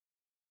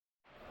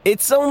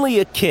It's only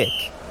a kick,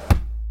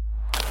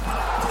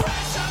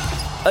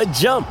 a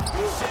jump,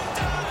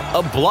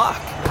 a block.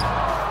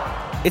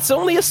 It's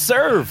only a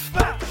serve.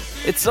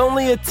 It's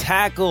only a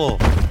tackle,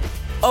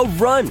 a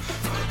run.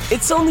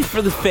 It's only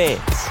for the fans.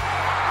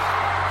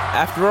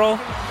 After all,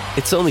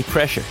 it's only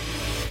pressure.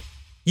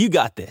 You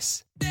got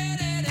this.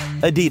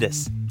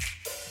 Adidas.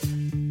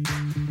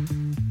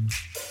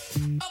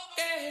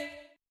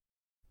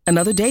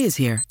 Another day is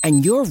here,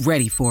 and you're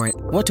ready for it.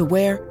 What to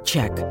wear?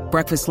 Check.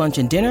 Breakfast, lunch,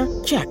 and dinner?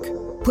 Check.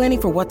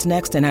 Planning for what's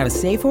next and how to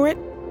save for it?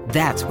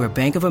 That's where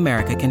Bank of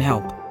America can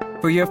help.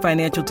 For your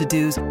financial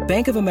to-dos,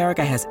 Bank of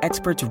America has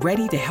experts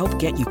ready to help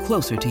get you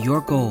closer to your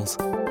goals.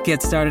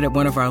 Get started at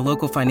one of our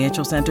local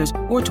financial centers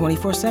or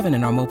 24/7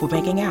 in our mobile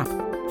banking app.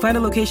 Find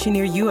a location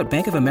near you at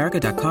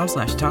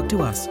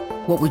bankofamerica.com/talktous.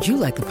 What would you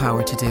like the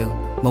power to do?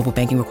 Mobile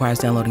banking requires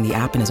downloading the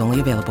app and is only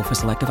available for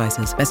select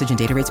devices. Message and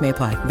data rates may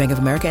apply. Bank of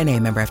America N.A.,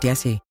 member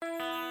FDIC.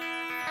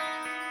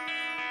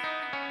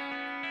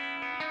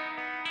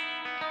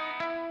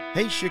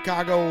 Hey,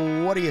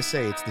 Chicago, what do you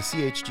say? It's the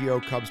CHGO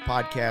Cubs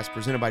podcast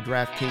presented by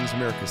DraftKings,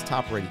 America's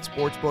top-rated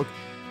sportsbook.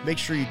 Make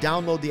sure you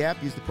download the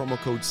app. Use the promo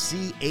code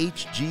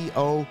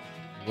CHGO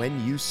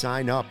when you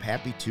sign up.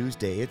 Happy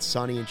Tuesday. It's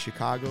sunny in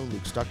Chicago.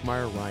 Luke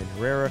Stuckmeyer, Ryan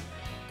Herrera,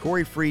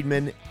 Corey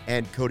Friedman,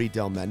 and Cody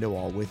Del Mendo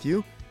all with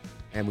you.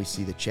 And we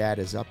see the chat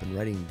is up and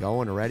ready and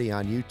going already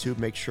on YouTube.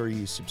 Make sure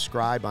you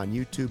subscribe on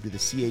YouTube to the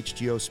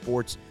CHGO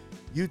Sports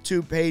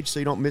YouTube page so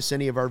you don't miss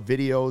any of our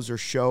videos or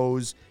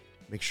shows.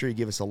 Make sure you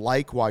give us a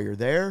like while you're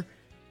there.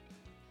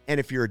 And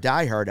if you're a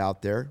diehard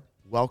out there,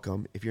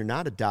 welcome. If you're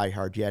not a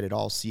diehard yet at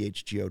all,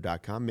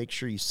 chgo.com, make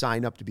sure you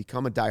sign up to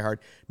become a diehard.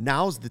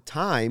 Now's the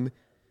time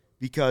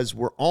because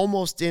we're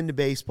almost into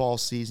baseball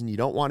season. You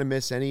don't want to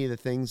miss any of the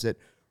things that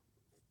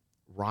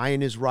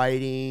Ryan is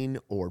writing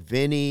or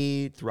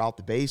Vinny throughout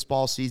the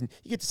baseball season.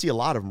 You get to see a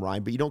lot of them,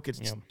 Ryan, but you don't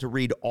get to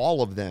read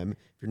all of them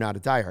if you're not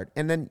a diehard.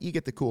 And then you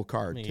get the cool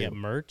card, too. You get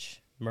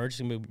merch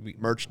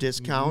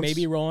discounts.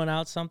 Maybe rolling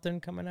out something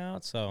coming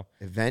out. So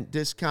event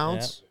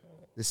discounts. Yeah.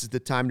 This is the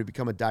time to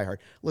become a diehard.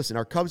 Listen,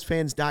 are Cubs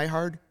fans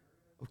diehard?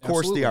 Of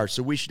course Absolutely. They are.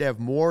 So we should have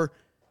more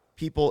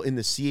people in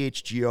the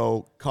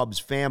CHGO Cubs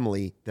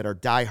family that are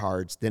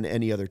diehards than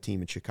any other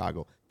team in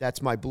Chicago.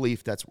 That's my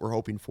belief. That's what we're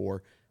hoping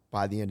for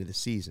by the end of the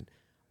season.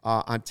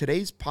 On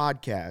today's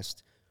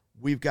podcast,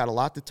 we've got a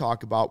lot to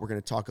talk about. We're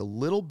going to talk a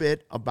little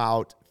bit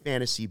about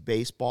fantasy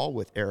baseball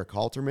with Eric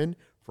Halterman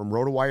from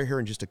RotoWire here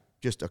in just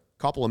a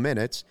couple of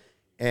minutes.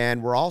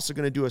 And we're also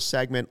going to do a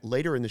segment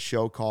later in the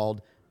show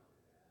called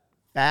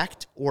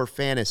Fact or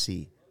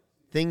Fantasy,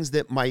 things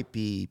that might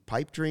be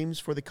pipe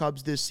dreams for the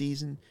Cubs this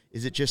season.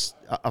 Is it just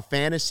a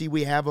fantasy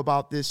we have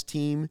about this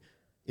team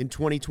in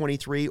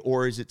 2023,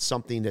 or is it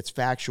something that's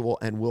factual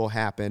and will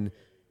happen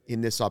in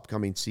this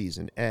upcoming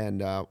season?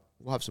 And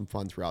we'll have some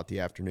fun throughout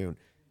the afternoon.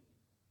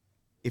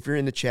 If you're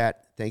in the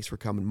chat, thanks for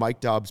coming. Mike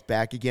Dubs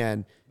back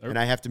again. And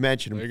I have to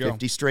mention him,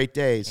 50 straight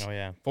days. Oh,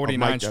 yeah.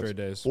 49 straight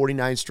days.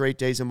 49 straight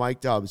days of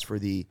Mike Dubs for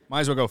the... Might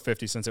as well go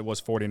 50 since it was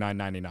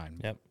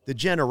 $49.99. Yep. The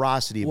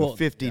generosity of a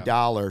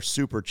 $50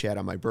 super chat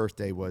on my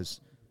birthday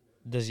was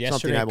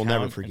something I will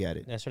never forget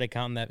it. Yesterday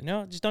count in that?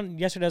 No, just don't.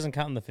 Yesterday doesn't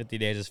count in the 50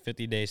 days. It's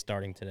 50 days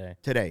starting today.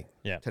 Today.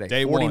 Yeah. Today.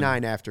 Day 49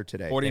 one. after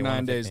today.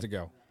 49 days to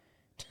go.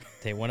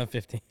 Day 1 of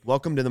 50.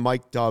 Welcome to the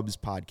Mike Dubs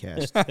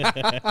podcast.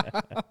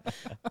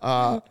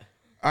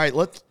 All right,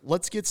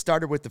 let's get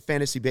started with the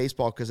fantasy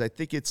baseball because I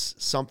think it's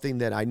something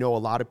that I know a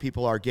lot of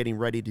people are getting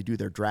ready to do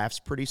their drafts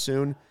pretty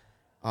soon.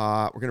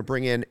 We're going to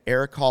bring in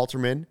Eric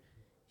Halterman.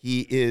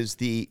 He is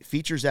the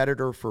features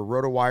editor for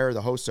RotoWire,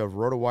 the host of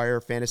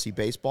RotoWire Fantasy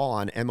Baseball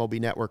on MLB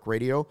Network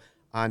Radio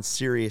on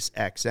Sirius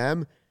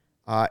XM.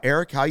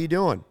 Eric, how you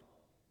doing?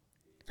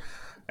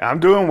 I'm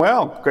doing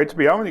well. Great to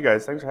be on with you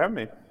guys. Thanks for having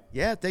me.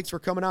 Yeah, thanks for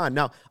coming on.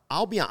 Now,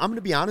 I'm going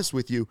to be honest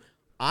with you.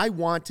 I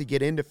want to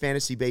get into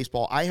fantasy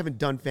baseball. I haven't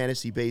done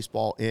fantasy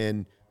baseball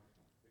in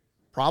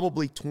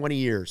probably 20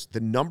 years.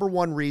 The number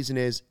one reason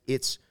is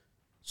it's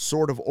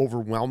sort of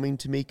overwhelming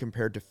to me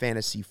compared to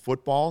fantasy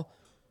football.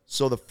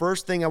 So the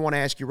first thing I want to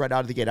ask you right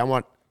out of the gate,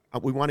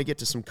 we want to get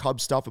to some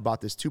Cubs stuff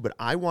about this too, but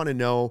I want to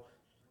know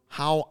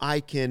how I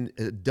can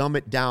dumb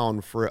it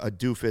down for a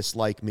doofus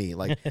like me.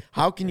 Like,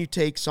 how can you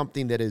take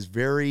something that is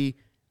very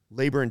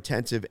labor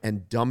intensive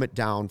and dumb it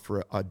down for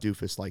a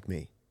doofus like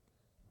me?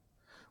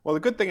 Well, the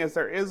good thing is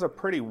there is a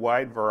pretty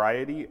wide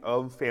variety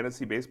of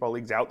fantasy baseball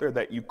leagues out there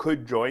that you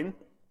could join.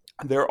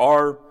 There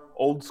are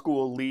old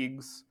school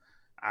leagues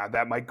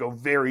that might go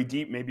very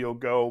deep. Maybe you'll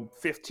go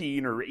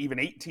 15 or even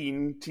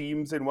 18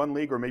 teams in one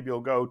league, or maybe you'll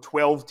go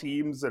 12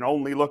 teams and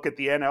only look at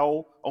the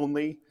NL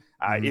only.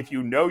 If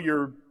you know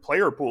your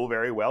player pool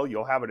very well,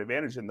 you'll have an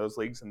advantage in those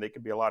leagues, and they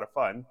can be a lot of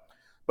fun.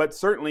 But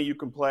certainly you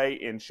can play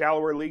in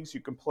shallower leagues.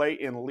 You can play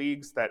in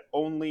leagues that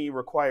only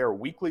require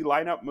weekly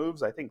lineup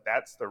moves. I think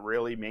that's the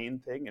really main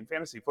thing. In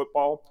fantasy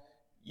football,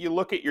 you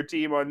look at your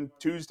team on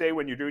Tuesday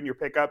when you're doing your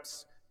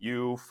pickups.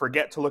 You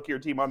forget to look at your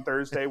team on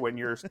Thursday when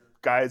your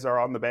guys are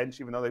on the bench,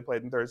 even though they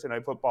played in Thursday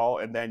Night Football,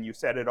 and then you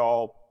set it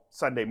all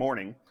Sunday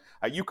morning.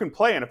 You can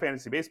play in a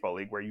fantasy baseball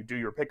league where you do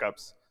your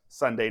pickups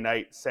Sunday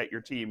night, set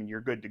your team, and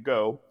you're good to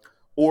go.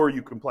 Or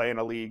you can play in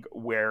a league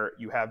where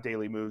you have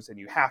daily moves and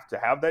you have to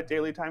have that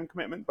daily time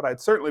commitment. But I'd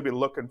certainly be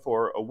looking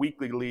for a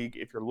weekly league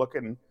if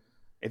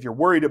you're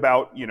worried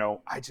about,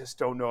 I just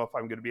don't know if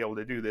I'm going to be able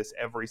to do this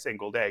every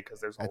single day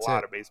because there's a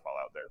lot of baseball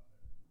out there.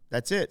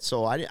 That's it.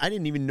 So I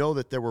didn't even know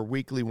that there were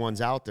weekly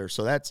ones out there.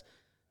 So that's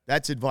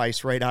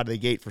advice right out of the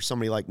gate for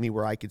somebody like me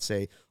where I could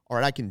say, all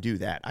right, I can do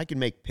that. I can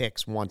make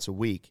picks once a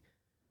week,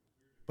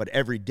 but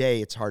every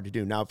day it's hard to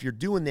do. Now, if you're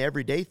doing the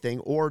everyday thing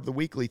or the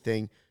weekly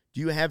thing, do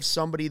you have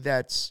somebody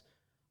that's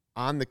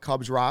on the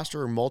Cubs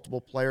roster or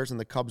multiple players in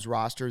the Cubs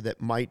roster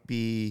that might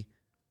be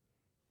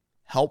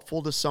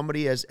helpful to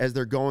somebody as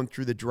they're going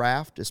through the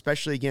draft,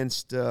 especially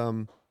against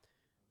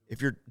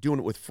if you're doing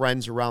it with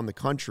friends around the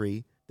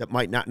country that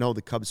might not know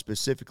the Cubs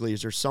specifically?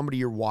 Is there somebody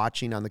you're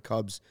watching on the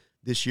Cubs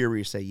this year where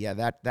you say, yeah,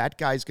 that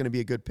guy's going to be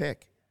a good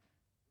pick?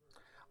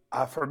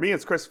 For me,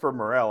 it's Christopher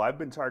Morel. I've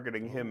been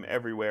targeting him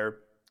everywhere.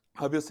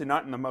 Obviously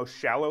not in the most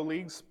shallow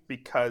leagues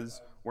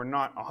because we're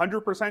not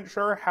 100%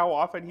 sure how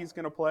often he's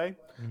going to play.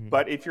 Mm-hmm.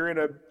 But if you're in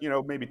a,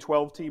 maybe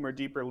 12-team or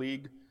deeper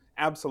league,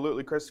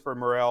 absolutely Christopher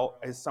Morel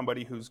is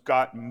somebody who's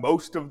got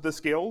most of the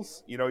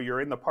skills.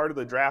 You're in the part of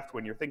the draft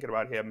when you're thinking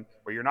about him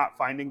where you're not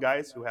finding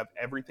guys who have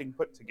everything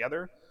put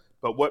together.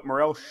 But what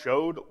Morel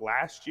showed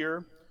last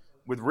year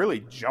with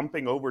really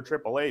jumping over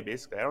AAA,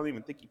 basically, I don't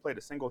even think he played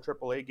a single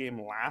AAA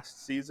game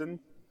last season.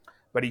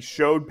 But he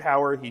showed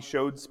power, he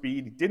showed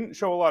speed. He didn't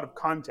show a lot of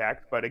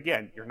contact, but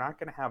again, you're not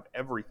going to have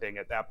everything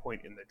at that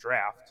point in the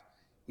draft.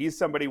 He's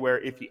somebody where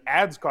if he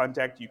adds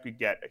contact, you could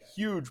get a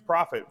huge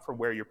profit from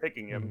where you're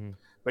picking him. Mm-hmm.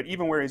 But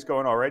even where he's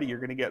going already, you're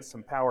going to get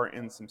some power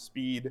and some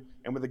speed.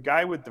 And with a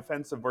guy with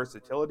defensive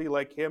versatility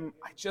like him,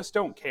 I just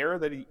don't care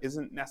that he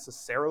isn't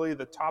necessarily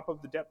the top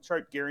of the depth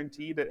chart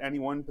guaranteed at any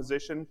one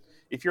position.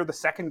 If you're the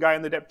second guy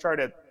in the depth chart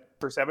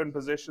for 7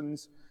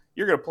 positions,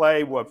 you're going to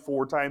play,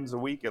 4 times a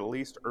week at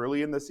least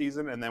early in the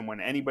season. And then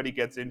when anybody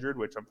gets injured,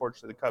 which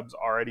unfortunately the Cubs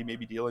already may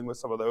be dealing with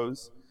some of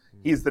those,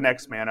 he's the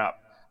next man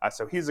up.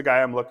 So he's a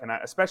guy I'm looking at,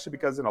 especially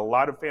because in a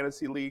lot of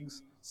fantasy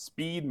leagues,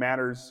 speed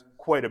matters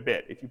quite a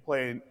bit. If you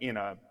play in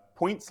a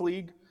points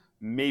league,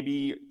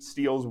 maybe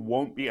steals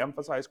won't be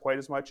emphasized quite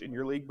as much in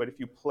your league. But if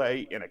you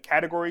play in a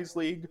categories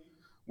league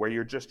where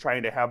you're just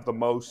trying to have the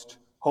most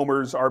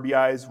homers,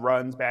 RBIs,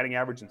 runs, batting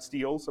average, and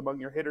steals among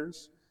your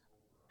hitters,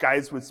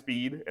 guys with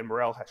speed, and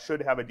Morel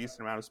should have a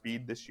decent amount of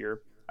speed this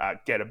year,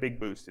 get a big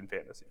boost in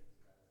fantasy.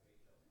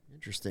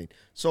 Interesting.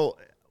 So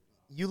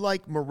you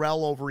like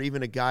Morel over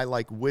even a guy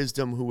like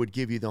Wisdom who would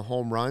give you the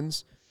home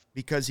runs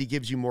because he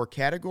gives you more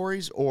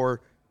categories,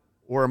 or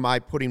am I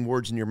putting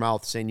words in your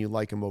mouth saying you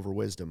like him over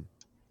Wisdom?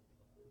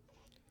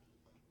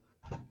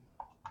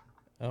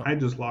 Oh. I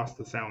just lost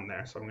the sound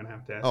there, so I'm going to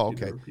have to ask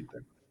you to repeat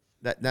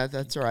that.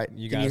 That's all right. Can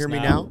you hear me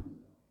now?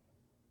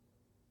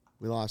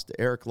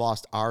 Eric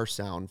lost our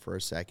sound for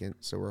a second,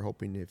 so we're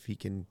hoping if he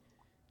can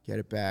get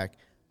it back.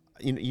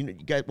 You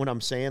get what I'm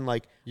saying?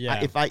 Like,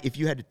 yeah. If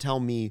you had to tell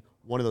me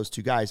one of those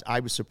two guys, I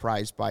was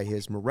surprised by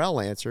his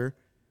Morel answer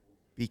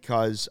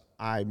because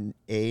I'm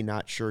A,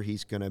 not sure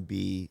he's going to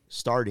be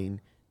starting,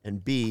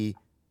 and B,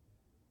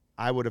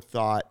 I would have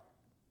thought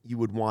you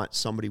would want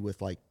somebody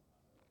with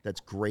that's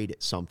great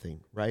at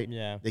something, right?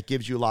 Yeah. That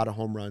gives you a lot of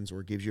home runs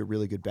or gives you a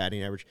really good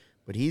batting average.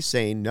 But he's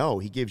saying no,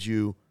 he gives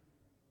you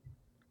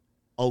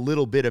a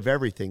little bit of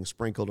everything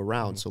sprinkled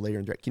around. So later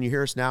in the can you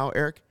hear us now,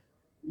 Eric?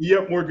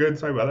 Yep, we're good.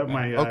 Sorry about that.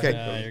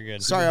 Okay. You're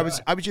good. Sorry,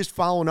 I was just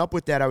following up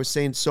with that. I was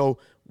saying, so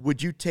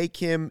would you take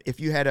him if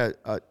you had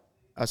a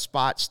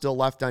spot still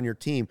left on your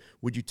team?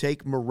 Would you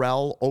take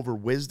Morel over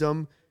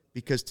Wisdom?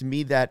 Because to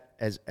me, that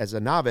as a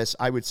novice,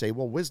 I would say,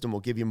 well, Wisdom will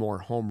give you more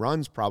home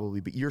runs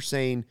probably. But you're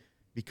saying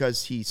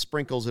because he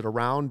sprinkles it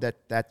around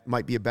that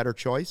might be a better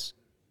choice?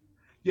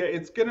 Yeah,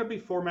 it's going to be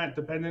format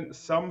dependent.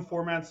 Some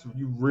formats,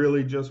 you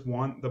really just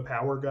want the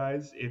power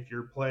guys. If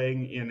you're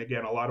playing in,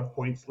 again, a lot of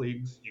points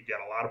leagues, you get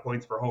a lot of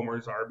points for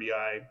homers,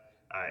 RBI,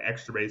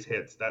 extra base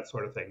hits, that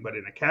sort of thing. But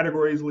in a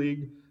categories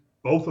league,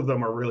 both of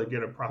them are really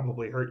going to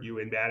probably hurt you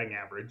in batting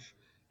average.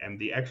 And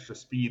the extra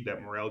speed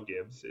that Morel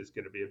gives is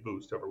going to be a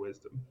boost over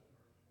Wisdom.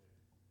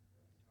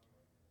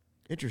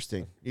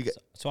 Interesting.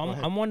 So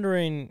I'm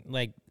wondering,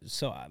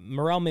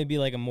 Morel may be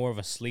like a more of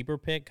a sleeper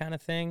pick kind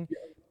of thing. Yeah.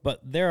 But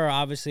there are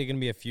obviously going to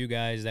be a few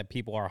guys that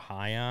people are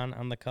high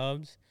on the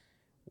Cubs.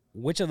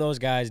 Which of those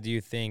guys do you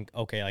think,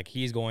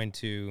 he's going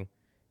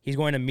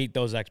to meet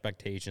those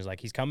expectations? Like,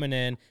 he's coming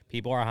in,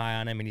 people are high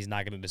on him, and he's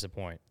not going to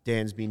disappoint.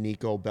 Dansby,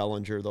 Nico,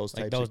 Bellinger, those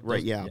types.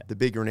 The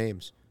bigger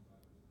names.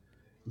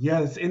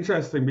 Yeah, it's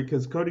interesting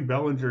because Cody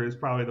Bellinger is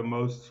probably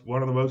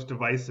one of the most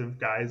divisive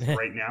guys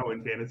right now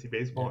in fantasy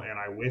baseball, and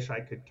I wish I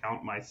could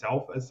count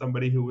myself as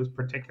somebody who was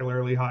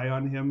particularly high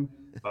on him.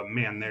 But,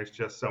 man, there's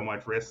just so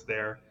much risk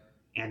there.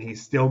 And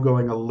he's still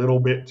going a little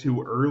bit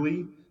too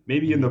early,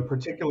 maybe in the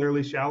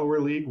particularly shallower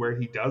league where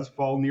he does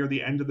fall near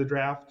the end of the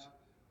draft.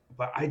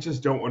 But I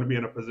just don't want to be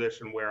in a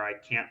position where I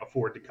can't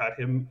afford to cut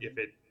him if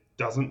it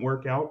doesn't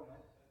work out.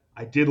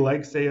 I did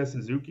like Seiya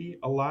Suzuki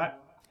a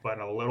lot, but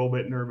a little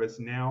bit nervous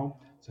now.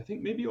 So I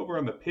think maybe over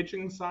on the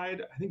pitching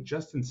side, I think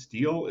Justin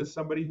Steele is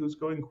somebody who's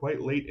going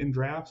quite late in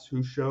drafts,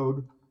 who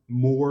showed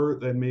more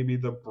than maybe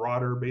the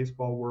broader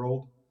baseball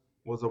world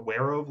was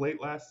aware of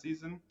late last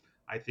season.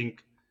 I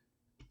think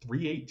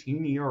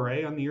 3.18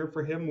 ERA on the year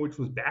for him, which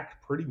was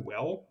backed pretty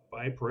well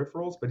by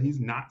peripherals, but he's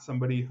not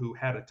somebody who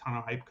had a ton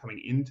of hype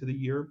coming into the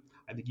year.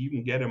 I think you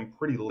can get him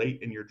pretty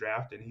late in your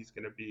draft, and he's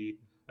going to be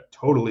a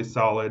totally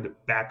solid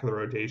back of the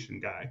rotation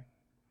guy.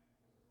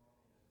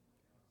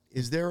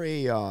 Is there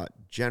a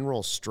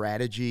general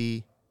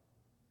strategy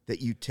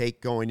that you take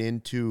going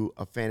into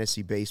a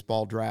fantasy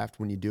baseball draft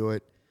when you do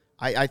it?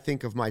 I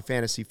think of my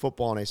fantasy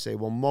football and I say,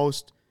 well,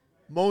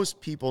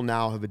 most people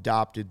now have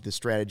adopted the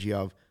strategy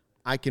of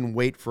I can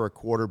wait for a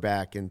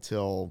quarterback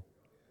until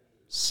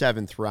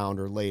 7th round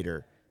or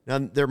later. Now,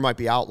 there might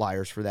be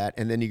outliers for that,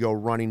 and then you go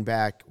running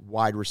back,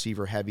 wide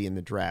receiver heavy in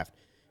the draft.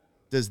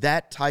 Does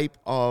that type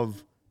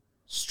of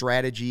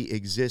strategy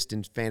exist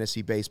in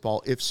fantasy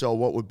baseball? If so,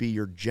 what would be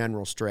your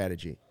general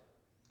strategy?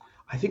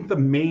 I think the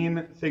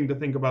main thing to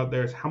think about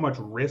there is how much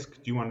risk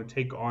do you want to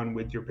take on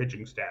with your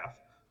pitching staff?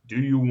 Do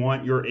you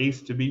want your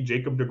ace to be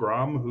Jacob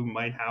deGrom, who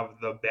might have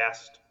the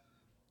best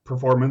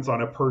performance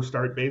on a per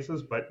start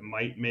basis, but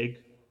might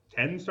make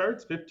 10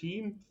 starts,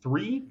 15,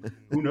 3?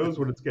 Who knows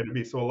what it's going to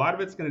be? So a lot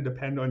of it's going to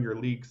depend on your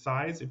league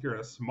size. If you're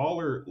in a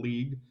smaller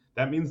league,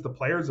 that means the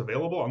players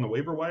available on the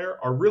waiver wire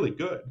are really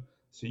good.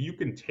 So you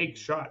can take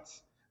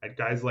shots at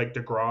guys like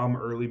deGrom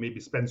early, maybe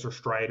Spencer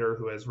Strider,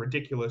 who has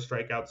ridiculous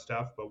strikeout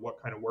stuff, but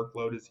what kind of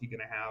workload is he going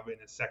to have in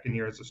his second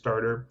year as a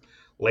starter?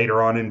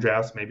 Later on in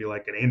drafts, maybe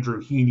like an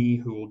Andrew Heaney,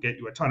 who will get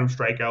you a ton of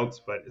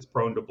strikeouts, but is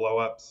prone to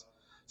blow-ups.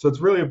 So it's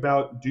really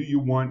about, do you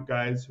want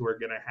guys who are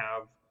going to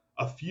have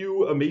a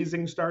few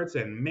amazing starts,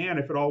 and man,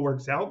 if it all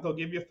works out, they'll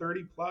give you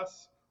 30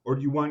 plus? Or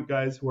do you want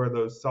guys who are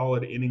those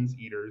solid innings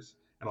eaters?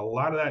 And a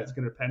lot of that is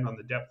going to depend on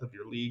the depth of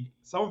your league.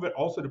 Some of it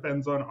also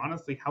depends on,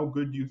 honestly, how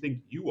good do you think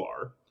you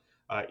are?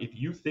 If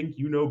you think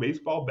you know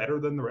baseball better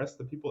than the rest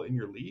of the people in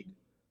your league,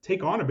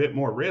 take on a bit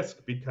more risk,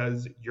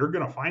 because you're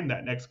going to find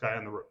that next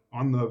guy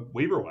on the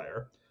waiver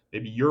wire.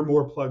 Maybe you're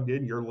more plugged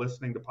in, you're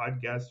listening to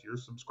podcasts, you're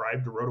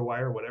subscribed to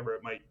RotoWire, whatever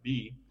it might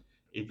be.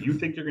 If you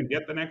think you're going to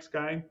get the next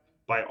guy,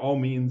 by all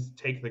means,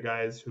 take the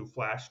guys who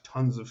flash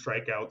tons of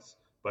strikeouts,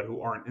 but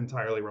who aren't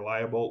entirely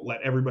reliable.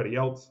 Let everybody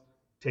else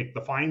take the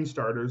fine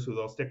starters who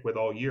they'll stick with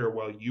all year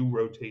while you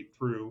rotate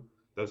through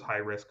those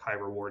high-risk,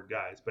 high-reward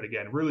guys. But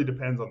again, it really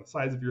depends on the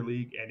size of your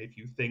league, and if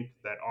you think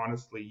that,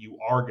 honestly, you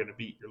are going to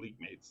beat your league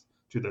mates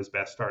to those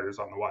best starters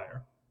on the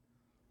wire.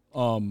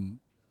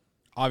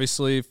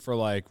 Obviously, for,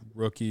 like,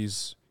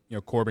 rookies,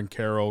 Corbin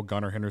Carroll,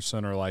 Gunnar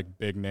Henderson are, like,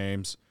 big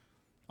names.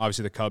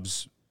 Obviously, the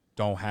Cubs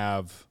don't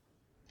have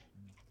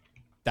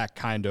that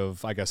kind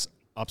of, I guess,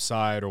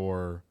 upside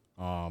or,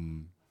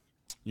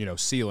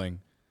 ceiling.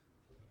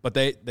 But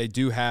they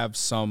do have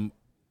some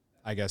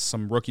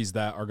rookies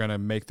that are going to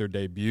make their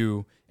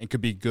debut and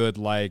could be good,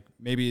 like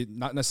maybe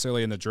not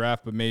necessarily in the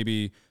draft, but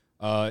maybe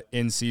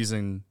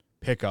in-season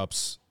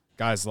pickups.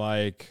 Guys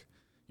like,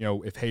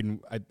 if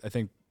Hayden, I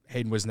think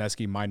Hayden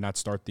Wesneski might not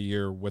start the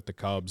year with the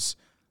Cubs.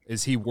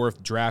 Is he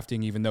worth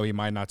drafting even though he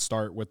might not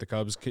start with the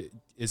Cubs? Do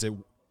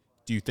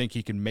you think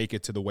he can make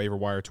it to the waiver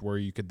wire to where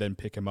you could then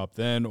pick him up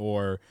then?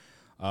 Or,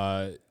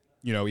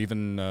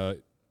 even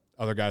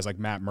other guys like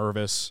Matt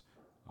Mervis,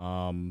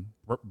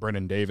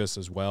 Brennan Davis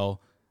as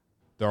well.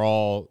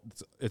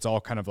 It's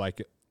all kind of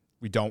like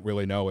we don't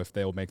really know if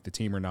they'll make the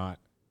team or not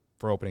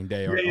for opening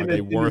day.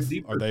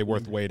 Are they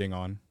worth waiting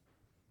on?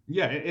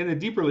 Yeah, in a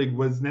deeper league,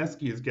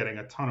 Wesneski is getting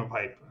a ton of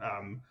hype.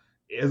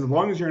 As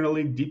long as you're in a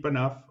league deep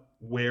enough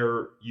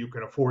where you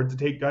can afford to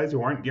take guys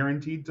who aren't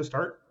guaranteed to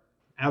start,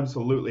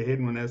 absolutely,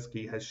 Hayden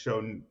Wesneski has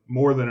shown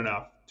more than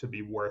enough to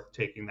be worth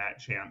taking that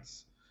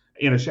chance.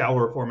 In a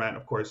shallower format,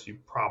 of course, you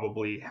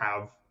probably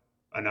have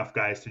enough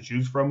guys to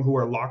choose from who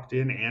are locked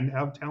in and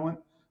have talent.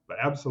 But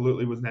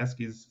absolutely,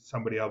 Wesneski's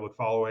somebody I'll be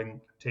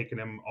following, taking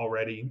him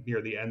already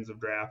near the ends of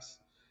drafts.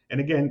 And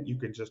again, you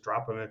could just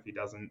drop him if he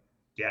doesn't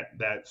get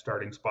that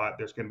starting spot.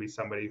 There's going to be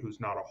somebody who's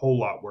not a whole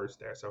lot worse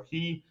there. So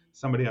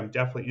somebody I'm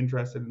definitely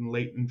interested in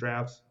late in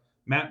drafts.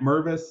 Matt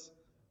Mervis,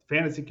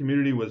 fantasy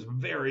community was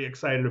very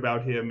excited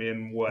about him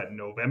in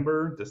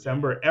November,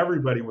 December.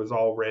 Everybody was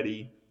all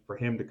ready for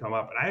him to come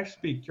up. And I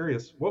actually be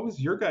curious, what was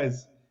your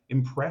guys'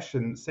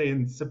 impression, say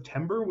in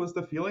September, was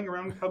the feeling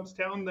around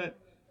Cubstown that,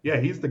 yeah,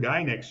 he's the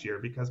guy next year?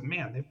 Because,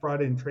 man, they've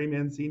brought in Trey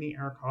Mancini,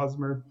 Eric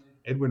Hosmer,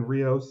 Edwin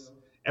Rios.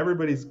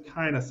 Everybody's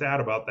kind of sad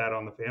about that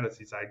on the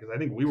fantasy side, because I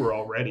think we were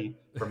all ready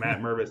for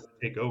Matt Mervis to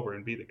take over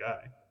and be the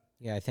guy.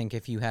 Yeah, I think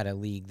if you had a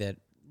league that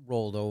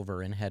rolled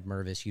over and had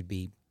Mervis, you'd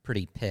be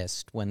pretty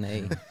pissed when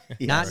they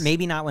Yes.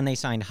 maybe not when they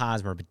signed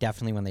Hosmer, but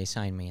definitely when they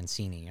signed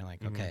Mancini. You're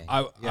like, okay.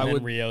 I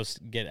would Rios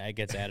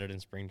gets added in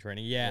spring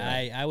training.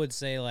 Yeah. I would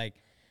say, like,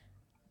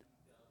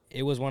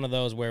 it was one of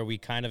those where we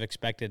kind of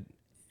expected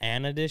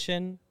an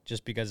addition,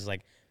 just because it's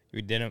like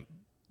we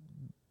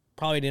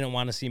probably didn't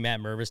want to see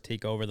Matt Mervis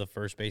take over the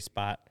first base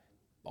spot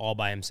all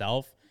by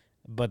himself.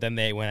 But then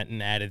they went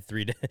and added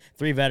three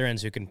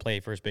veterans who can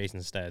play first base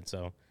instead.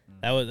 So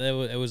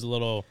it was a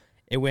little.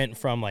 it went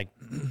from like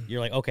you're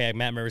like, okay,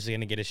 Matt Mervis is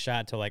going to get his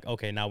shot to like,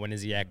 okay, now when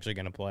is he actually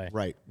going to play?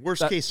 Right.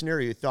 Worst case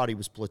scenario, you thought he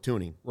was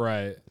platooning.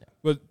 Right. Yeah.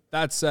 But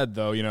that said,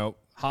 though, you know,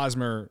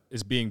 Hosmer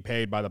is being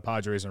paid by the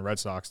Padres and Red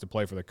Sox to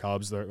play for the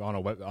Cubs. They're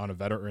on a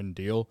veteran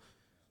deal.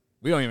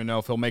 We don't even know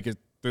if he'll make it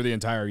through the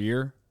entire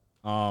year.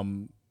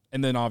 And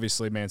then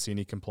obviously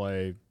Mancini can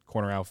play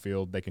corner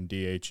outfield. They can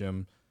DH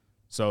him.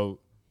 So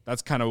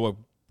that's kind of what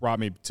brought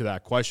me to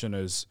that question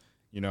is,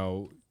 you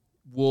know,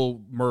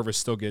 will Mervis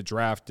still get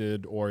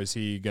drafted, or is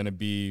he going to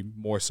be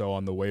more so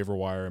on the waiver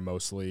wire in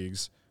most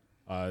leagues?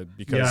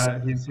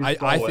 Because he's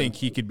I think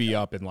he could be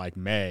up in like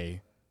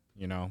May,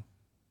 you know?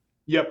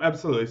 Yep,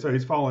 absolutely. So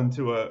he's fallen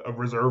to a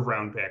reserve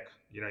round pick.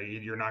 You know,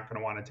 you're not going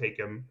to want to take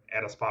him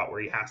at a spot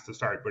where he has to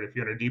start. But if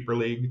you're in a deeper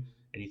league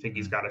and you think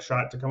he's got a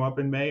shot to come up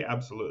in May,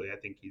 absolutely, I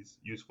think he's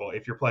useful.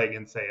 If you're playing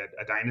in, say,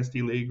 a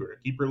dynasty league or a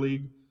keeper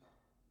league,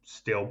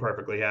 still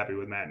perfectly happy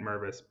with Matt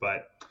Mervis.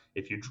 But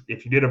if you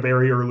did a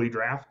very early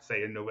draft,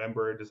 say in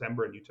November or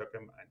December, and you took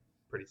him, I'm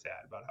pretty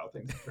sad about how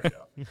things have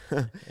turned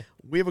out.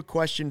 We have a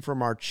question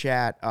from our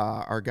chat.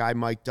 Our guy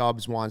Mike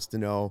Dubs wants to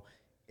know,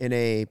 in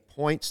a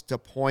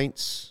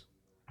points-to-points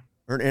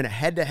or in a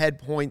head-to-head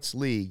points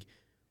league,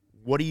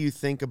 what do you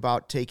think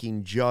about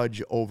taking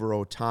Judge over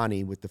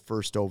Ohtani with the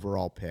first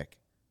overall pick?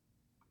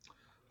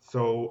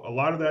 So a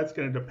lot of that's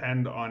going to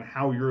depend on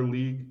how your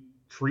league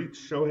treats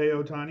Shohei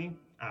Ohtani.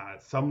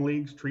 Some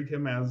leagues treat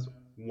him as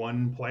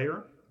one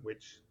player,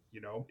 which, you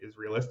know, is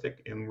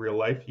realistic. In real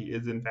life, he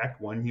is, in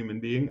fact, one human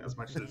being, as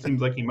much as it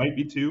seems like he might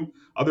be two.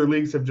 Other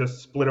leagues have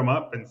just split him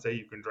up and say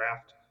you can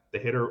draft the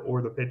hitter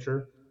or the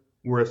pitcher.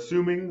 We're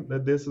assuming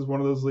that this is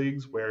one of those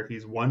leagues where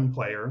he's one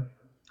player.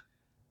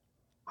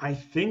 I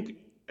think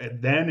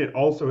then it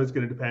also is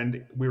going to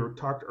depend. We were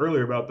talked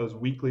earlier about those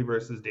weekly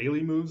versus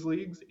daily moves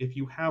leagues. If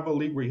you have a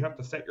league where you have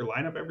to set your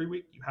lineup every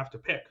week, you have to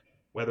pick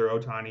whether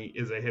Ohtani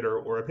is a hitter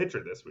or a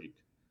pitcher this week.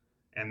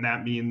 And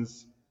that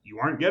means you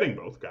aren't getting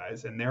both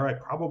guys. And there I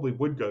probably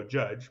would go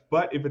Judge.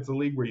 But if it's a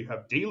league where you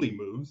have daily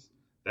moves,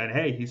 then,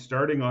 hey, he's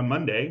starting on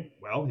Monday.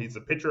 Well, he's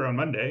a pitcher on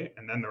Monday.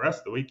 And then the rest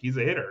of the week, he's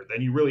a hitter.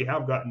 Then you really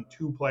have gotten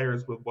two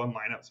players with one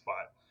lineup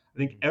spot. I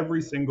think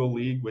every single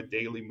league with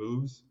daily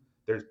moves,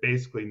 there's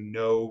basically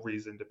no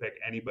reason to pick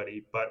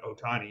anybody but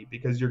Ohtani,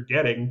 because you're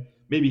getting,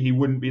 maybe he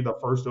wouldn't be the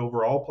first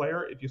overall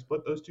player if you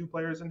split those two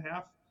players in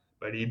half,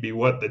 but he'd be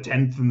the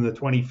 10th and the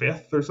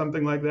 25th or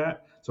something like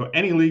that. So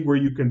any league where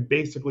you can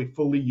basically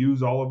fully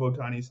use all of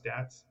Ohtani's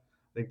stats,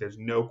 I think there's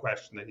no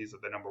question that he's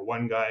the number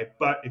one guy.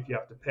 But if you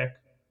have to pick,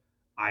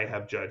 I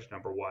have Judge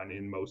number one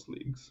in most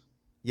leagues.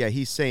 Yeah,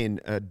 he's saying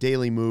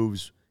daily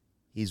moves,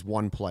 he's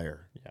one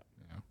player. Yeah.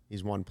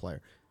 He's one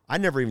player. I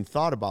never even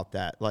thought about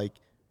that. Like,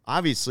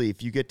 obviously,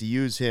 if you get to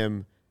use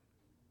him,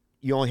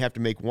 you only have to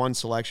make one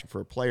selection for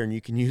a player, and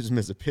you can use him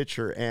as a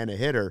pitcher and a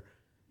hitter.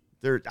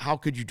 How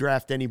could you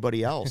draft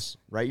anybody else,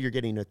 right? You're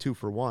getting a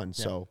 2-for-1.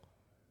 Yeah. So,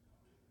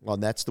 well,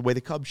 that's the way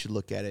the Cubs should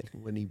look at it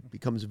when he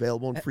becomes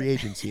available in free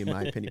agency, in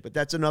my opinion. But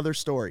that's another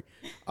story.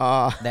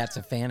 That's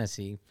a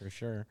fantasy for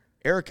sure.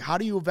 Eric, how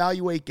do you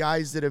evaluate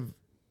guys that have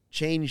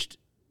changed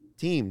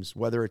teams,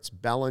 whether it's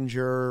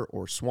Bellinger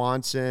or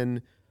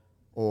Swanson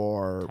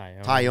or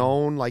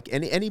Tyone, like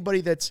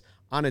anybody that's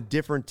on a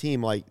different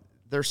team? Like,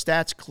 their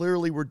stats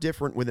clearly were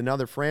different with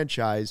another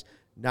franchise.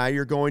 Now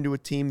you're going to a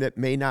team that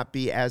may not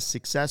be as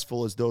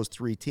successful as those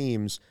three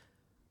teams.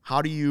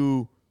 How do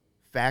you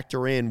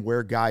factor in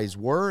where guys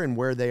were and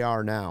where they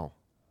are now?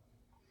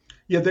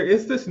 Yeah, there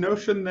is this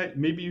notion that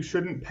maybe you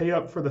shouldn't pay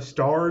up for the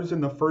stars in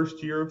the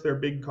first year of their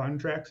big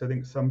contracts. I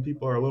think some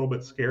people are a little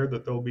bit scared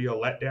that there'll be a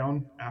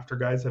letdown after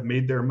guys have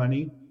made their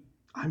money.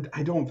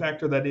 I don't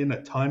factor that in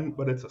a ton,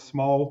 but it's a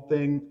small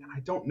thing. I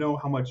don't know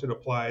how much it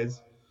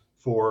applies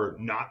for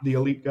not the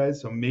elite guys.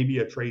 So maybe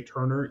a Trey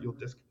Turner, you'll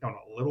discount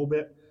a little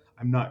bit.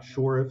 I'm not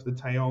sure if the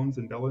Tyones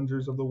and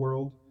Bellingers of the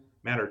world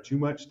matter too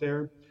much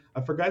there.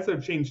 For guys that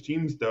have changed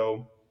teams,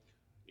 though,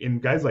 in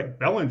guys like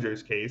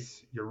Bellinger's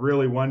case, you're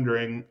really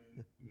wondering,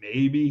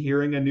 maybe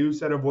hearing a new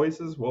set of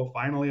voices will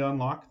finally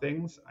unlock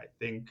things. I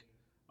think,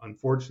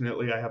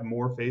 unfortunately, I have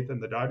more faith in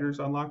the Dodgers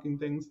unlocking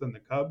things than the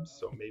Cubs.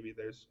 So maybe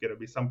there's going to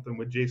be something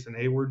with Jason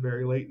Hayward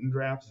very late in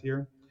drafts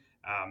here.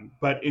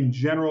 But in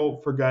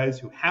general, for guys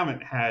who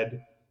haven't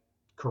had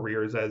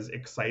careers as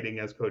exciting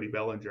as Cody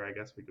Bellinger, I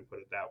guess we could put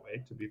it that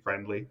way to be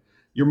friendly,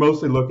 you're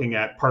mostly looking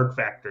at park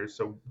factors.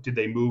 So did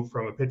they move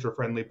from a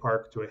pitcher-friendly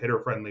park to a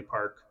hitter-friendly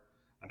park?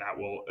 And that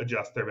will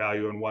adjust their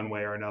value in one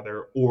way or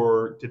another.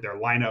 Or did their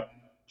lineup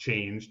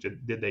change?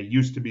 Did they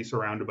used to be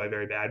surrounded by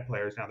very bad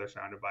players? Now they're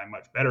surrounded by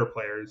much better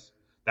players.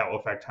 That will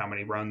affect how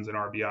many runs and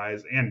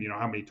RBIs and,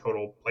 how many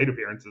total plate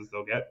appearances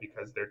they'll get,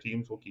 because their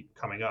teams will keep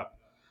coming up.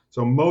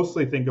 So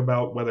mostly think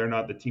about whether or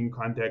not the team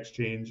context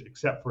change,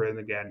 except for, and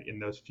again, in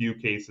those few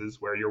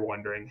cases where you're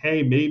wondering,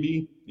 hey,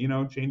 maybe,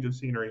 change of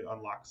scenery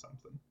unlocks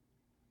something.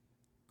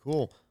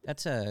 Cool.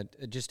 That's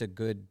just a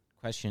good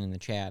question in the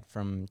chat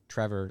from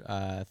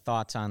Trevor.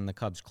 Thoughts on the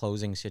Cubs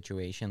closing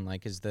situation?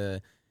 Like, is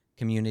the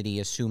community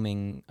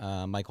assuming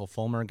Michael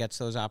Fulmer gets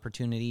those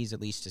opportunities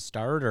at least to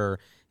start, or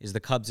is the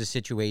Cubs a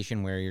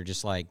situation where you're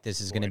just like,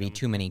 this is going to be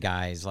too many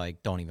guys,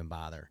 like, don't even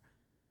bother?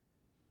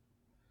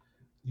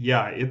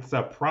 Yeah, it's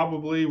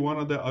probably one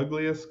of the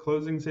ugliest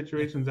closing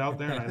situations out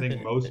there, and I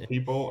think most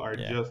people are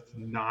just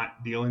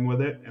not dealing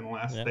with it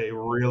unless they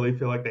really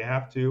feel like they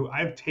have to.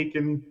 I've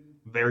taken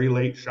very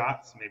late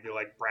shots, maybe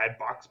like Brad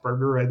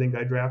Boxberger. I think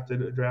I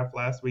drafted a draft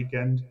last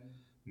weekend.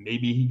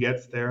 Maybe he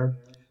gets there,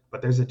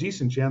 but there's a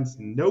decent chance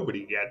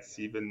nobody gets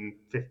even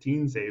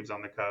 15 saves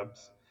on the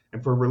Cubs.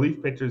 And for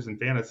relief pitchers in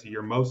fantasy,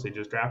 you're mostly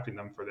just drafting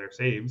them for their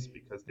saves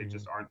because they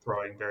just aren't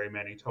throwing very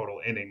many total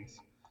innings.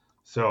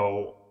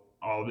 So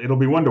it'll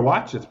be one to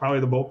watch. It's probably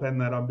the bullpen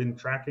that I've been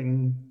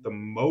tracking the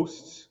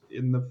most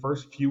in the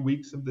first few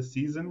weeks of the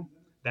season.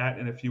 That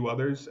and a few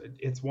others.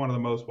 It's one of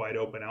the most wide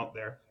open out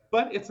there.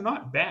 But it's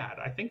not bad.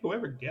 I think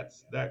whoever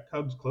gets that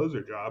Cubs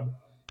closer job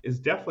is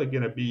definitely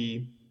going to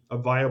be a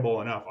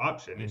viable enough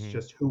option. It's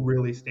just who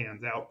really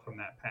stands out from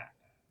that pack.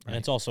 And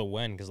it's also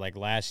when, because like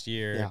last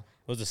year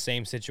it was the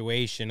same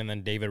situation, and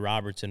then David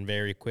Robertson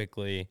very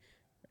quickly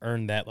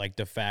earned that like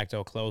de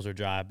facto closer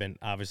job and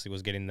obviously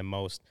was getting the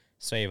most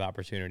save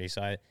opportunity.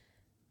 So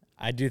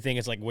I do think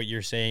it's like what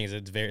you're saying is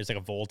it's like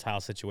a volatile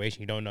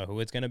situation. You don't know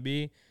who it's going to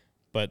be,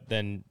 but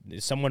then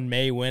someone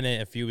may win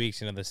it a few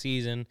weeks into the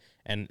season,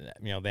 and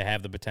they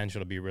have the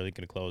potential to be really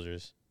good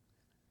closers.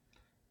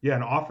 Yeah,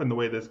 and often the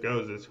way this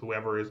goes is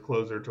whoever is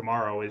closer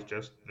tomorrow is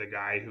just the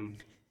guy who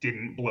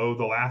didn't blow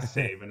the last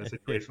save in a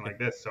situation like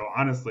this. So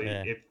honestly,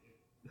 if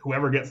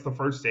whoever gets the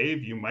first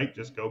save, you might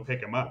just go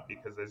pick him up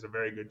because there's a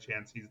very good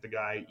chance he's the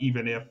guy,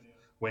 even if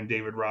when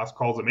David Ross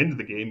calls him into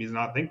the game, he's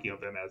not thinking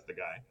of him as the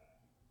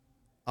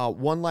guy.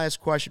 One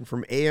last question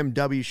from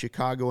AMW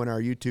Chicago in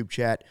our YouTube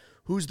chat.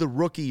 Who's the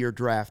rookie you're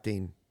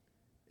drafting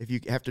if you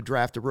have to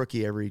draft a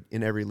rookie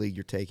in every league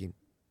you're taking?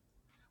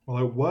 Well,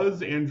 it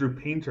was Andrew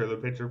Painter, the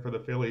pitcher for the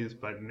Phillies,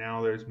 but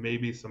now there's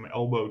maybe some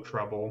elbow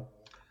trouble.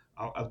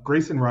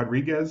 Grayson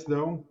Rodriguez,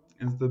 though,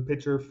 is the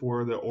pitcher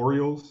for the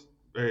Orioles.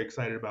 Very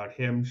excited about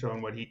him,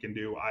 showing what he can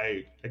do.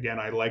 I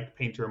liked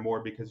Painter more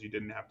because you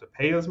didn't have to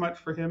pay as much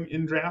for him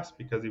in drafts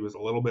because he was a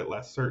little bit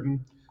less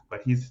certain,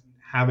 but he's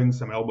having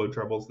some elbow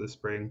troubles this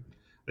spring.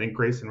 I think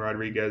Grayson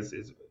Rodriguez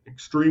is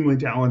extremely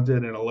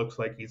talented, and it looks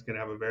like he's going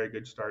to have a very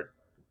good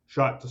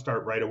shot to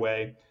start right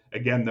away.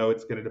 Again, though,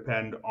 it's going to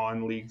depend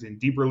on leagues. In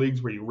deeper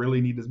leagues where you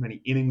really need as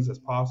many innings as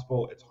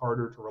possible, it's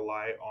harder to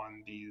rely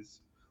on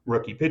these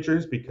rookie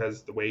pitchers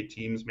because the way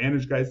teams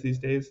manage guys these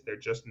days, they're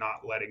just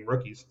not letting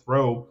rookies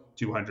throw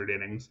 200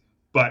 innings.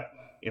 But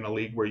in a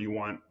league where you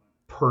want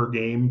per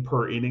game,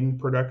 per inning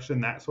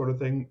production, that sort of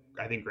thing,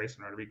 I think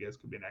Grayson Rodriguez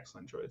could be an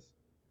excellent choice.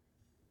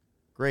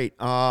 Great.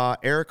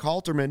 Eric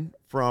Halterman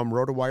from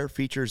RotoWire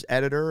features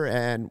editor,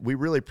 and we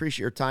really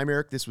appreciate your time,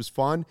 Eric. This was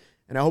fun,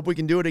 and I hope we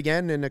can do it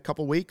again in a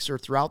couple weeks or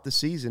throughout the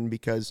season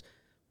because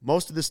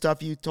most of the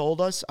stuff you told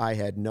us, I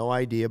had no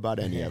idea about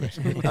any of it.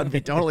 I'll be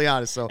totally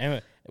honest. So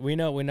and we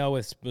know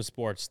with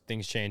sports,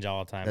 things change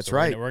all the time. That's so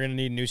right. We're going to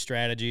need new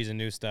strategies and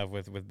new stuff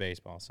with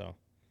baseball. So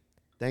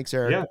thanks,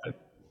 Eric. Yeah.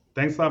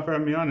 Thanks a lot for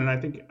having me on. And I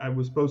think I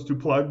was supposed to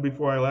plug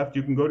before I left.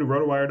 You can go to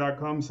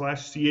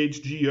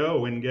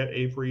rotowire.com/CHGO and get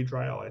a free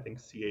trial. I think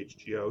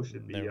CHGO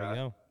should be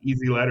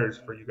easy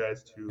letters for you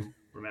guys to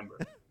remember.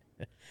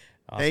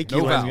 Awesome. Thank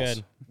you.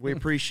 Good. We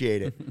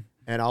appreciate it.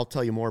 And I'll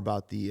tell you more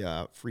about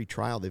the free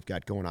trial they've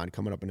got going on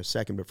coming up in a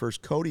second. But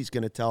first, Cody's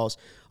going to tell us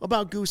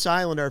about Goose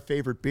Island, our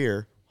favorite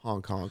beer.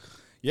 Honk, honk.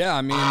 Yeah,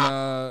 I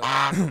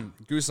mean,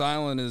 Goose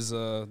Island is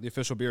the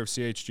official beer of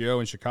CHGO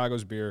and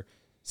Chicago's beer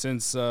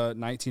since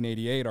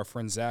 1988. Our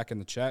friend Zach in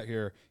the chat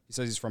here, he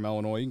says he's from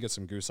Illinois. You can get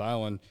some Goose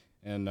Island,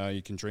 and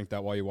you can drink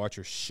that while you watch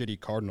your shitty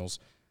Cardinals.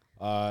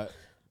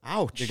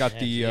 Ouch. They got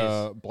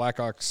the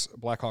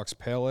Blackhawks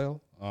Pale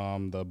Ale,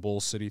 the Bull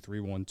City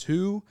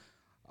 312,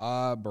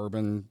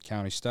 Bourbon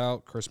County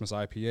Stout, Christmas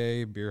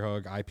IPA, Beer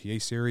Hug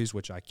IPA series,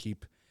 which I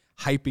keep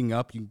hyping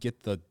up. You can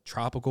get the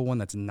tropical one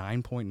that's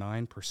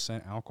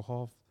 9.9%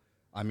 alcohol.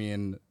 I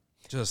mean,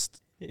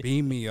 just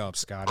beam me up,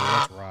 Scotty.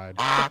 Let's ride.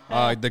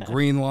 The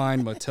Green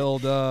Line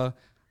Matilda.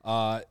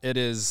 It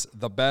is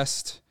the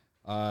best.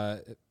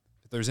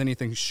 If there's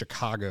anything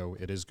Chicago,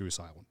 it is Goose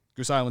Island.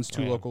 Goose Island's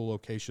two local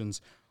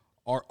locations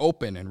are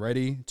open and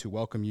ready to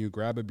welcome you.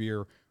 Grab a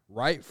beer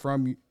right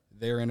from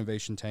their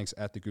innovation tanks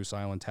at the Goose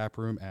Island Tap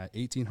Room at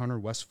 1800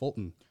 West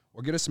Fulton.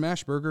 Or get a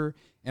smash burger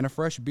and a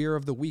fresh beer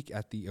of the week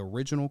at the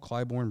original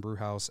Clybourne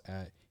Brewhouse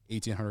at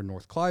 1800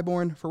 North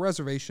Clybourne. For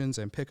reservations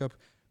and pickup,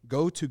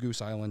 go to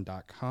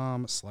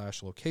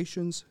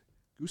gooseisland.com/locations.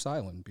 Goose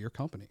Island Beer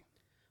Company.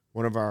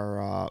 One of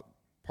our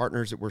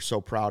partners that we're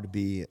so proud to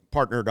be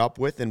partnered up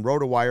with, and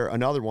RotoWire,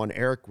 another one.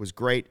 Eric was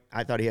great.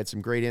 I thought he had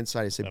some great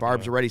insight. I said,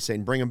 Barb's already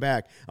saying, bring him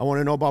back. I want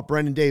to know about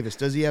Brendan Davis.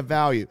 Does he have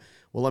value?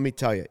 Well, let me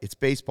tell you, it's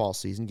baseball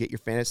season. Get your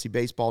fantasy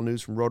baseball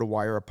news from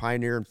RotoWire, a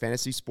pioneer in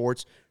fantasy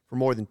sports for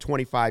more than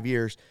 25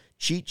 years.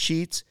 Cheat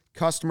sheets,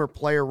 customer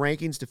player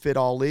rankings to fit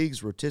all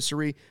leagues,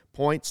 rotisserie,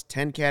 points,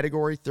 10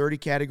 category, 30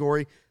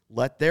 category.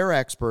 Let their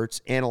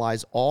experts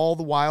analyze all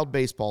the wild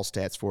baseball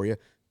stats for you.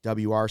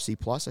 WRC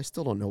Plus, I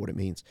still don't know what it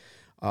means.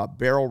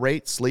 Barrel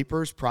rate,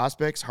 sleepers,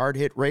 prospects, hard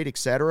hit rate,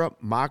 etc.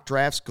 Mock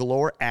drafts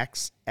galore,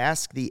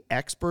 ask the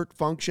expert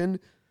function,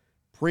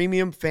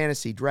 premium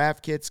fantasy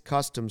draft kits,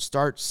 custom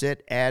start,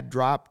 sit, add,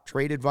 drop,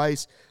 trade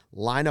advice,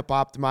 lineup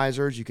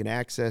optimizers. You can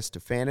access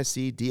to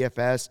fantasy,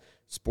 DFS,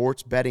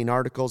 sports betting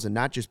articles, and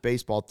not just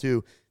baseball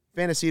too.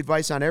 Fantasy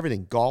advice on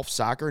everything, golf,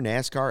 soccer,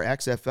 NASCAR,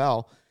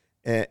 XFL.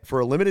 For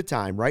a limited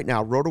time, right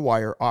now,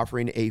 RotoWire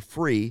offering a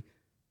free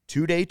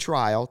 2-day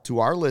trial to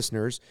our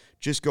listeners.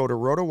 Just go to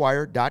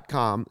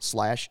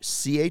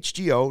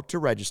rotowire.com/CHGO to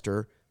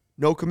register.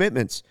 No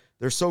commitments.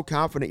 They're so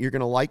confident you're going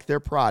to like their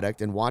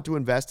product and want to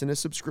invest in a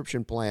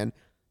subscription plan,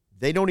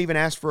 they don't even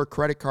ask for a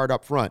credit card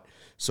up front.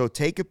 So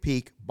take a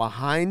peek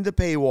behind the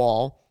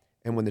paywall,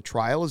 and when the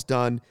trial is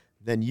done,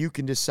 then you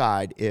can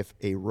decide if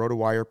a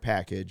RotoWire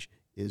package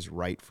is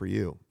right for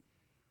you.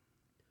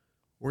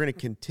 We're going to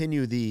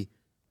continue the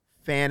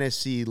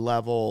fantasy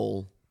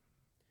level.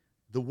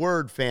 The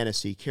word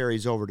fantasy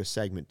carries over to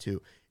segment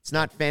 2. It's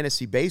not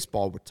fantasy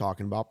baseball we're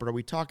talking about, but are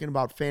we talking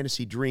about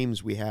fantasy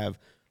dreams we have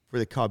for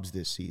the Cubs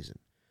this season?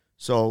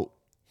 So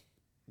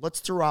let's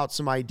throw out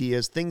some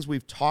ideas, things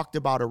we've talked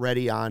about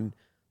already on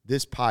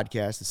this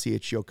podcast, the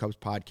CHGO Cubs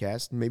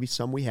podcast, and maybe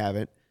some we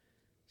haven't,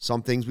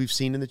 some things we've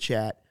seen in the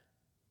chat.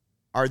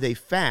 Are they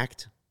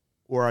fact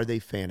or are they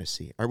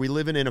fantasy? Are we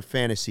living in a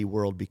fantasy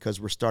world because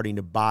we're starting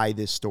to buy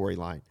this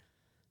storyline?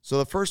 So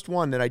the first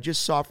one that I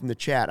just saw from the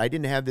chat, I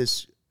didn't have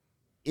this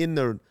in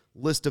the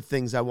list of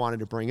things I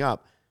wanted to bring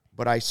up,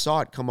 but I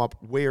saw it come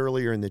up way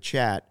earlier in the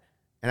chat,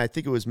 and I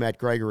think it was Matt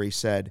Gregory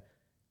said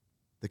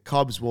the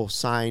Cubs will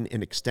sign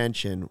an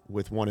extension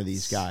with one of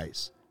these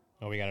guys.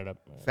 Oh, we got it up.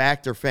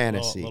 Fact or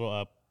fantasy? A little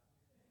up,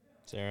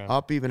 Sarah.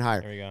 Up even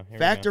higher. Here we go.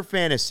 Fact or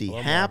fantasy?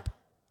 Hap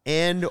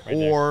and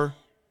or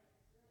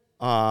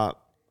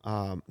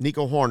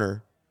Nico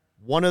Horner,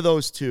 one of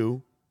those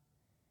two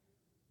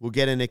will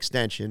get an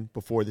extension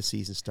before the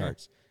season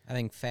starts. I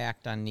think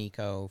fact on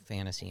Nico,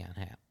 fantasy on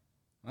Hap.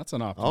 That's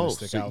an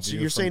optimistic so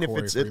you're saying if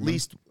it's at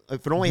least,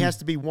 if it only has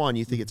to be one,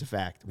 you think it's a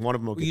fact. One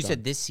of them will get You done.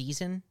 said this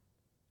season?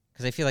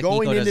 Because I feel like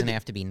Nico doesn't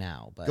have to be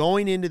now. But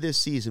going into this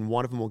season,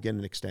 one of them will get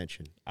an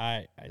extension.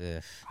 I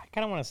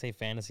kind of want to say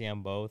fantasy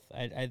on both.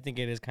 I think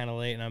it is kind of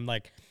late, and I'm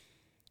like,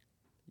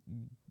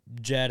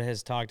 Jed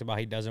has talked about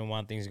he doesn't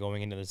want things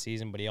going into the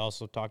season, but he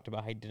also talked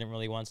about he didn't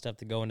really want stuff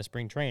to go into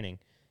spring training,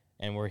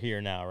 and we're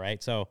here now,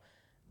 right? So,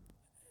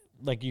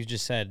 like you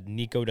just said,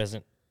 Nico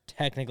doesn't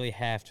technically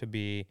have to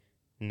be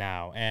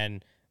now,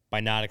 and by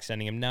not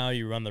extending him now,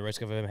 you run the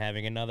risk of him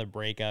having another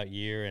breakout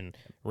year and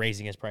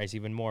raising his price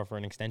even more for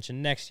an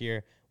extension next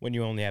year when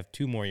you only have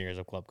 2 more years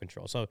of club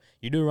control. So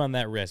you do run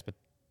that risk, but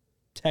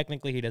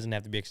technically he doesn't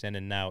have to be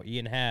extended now.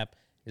 Ian Happ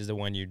is the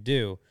one you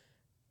do.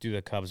 Do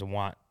the Cubs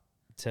want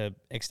to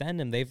extend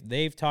him?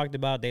 They've talked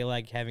about they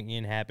like having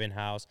Ian Happ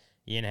in-house.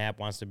 Ian Happ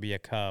wants to be a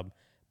Cub,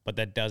 but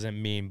that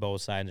doesn't mean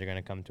both sides are going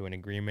to come to an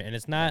agreement. And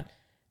it's not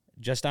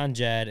just on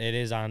Jed. It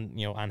is on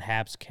on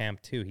Happ's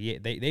camp too.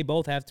 They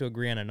both have to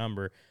agree on a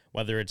number,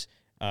 whether it's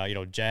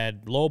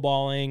Jed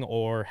lowballing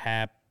or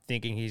Happ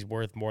thinking he's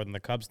worth more than the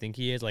Cubs think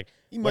he is. Like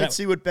you might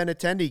see what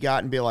Benintendi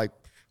got and be like,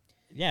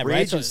 yeah, free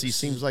right? agency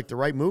seems like the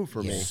right move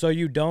for me. So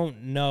you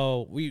don't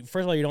know.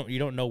 First of all, you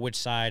don't know which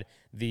side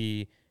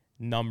the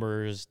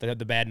numbers, the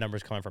bad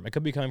numbers coming from. It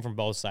could be coming from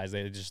both sides.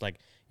 They just like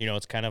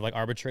it's kind of like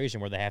arbitration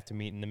where they have to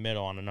meet in the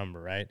middle on a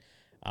number, right?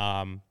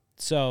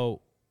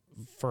 So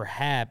for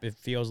Happ, it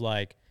feels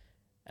like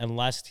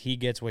unless he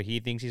gets what he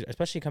thinks he's,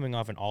 especially coming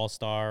off an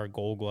All-Star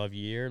Gold Glove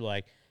year,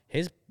 like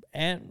his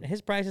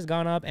price has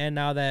gone up, and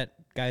now that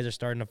guys are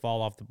starting to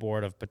fall off the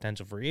board of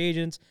potential free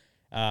agents,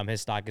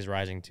 his stock is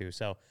rising too.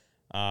 So,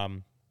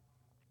 I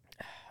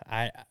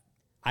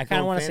kind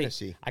of want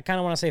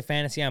to say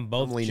fantasy on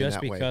both, just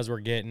because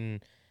we're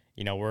getting,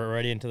 we're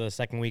already into the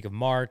second week of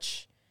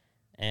March,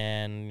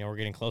 and we're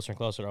getting closer and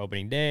closer to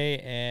opening day,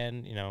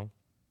 and kind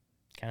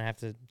of have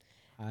to.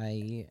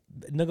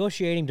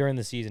 Negotiating during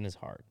the season is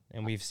hard,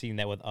 and we've seen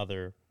that with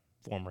other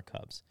former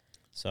Cubs.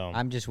 So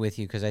I'm just with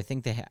you because I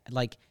think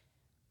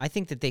I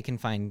think that they can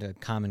find a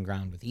common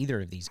ground with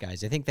either of these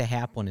guys. I think the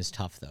Happ one is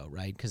tough though,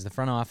 right? Because the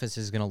front office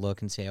is going to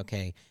look and say,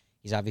 okay,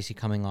 he's obviously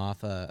coming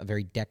off a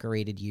very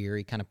decorated year.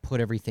 He kind of put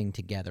everything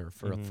together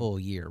for a full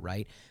year,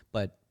 right?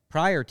 But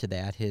prior to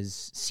that,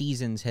 his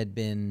seasons had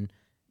been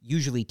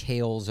usually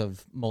tales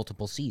of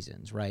multiple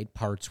seasons, right?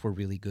 Parts were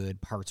really good,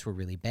 parts were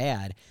really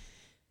bad.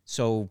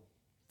 So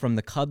from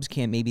the Cubs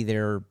camp, maybe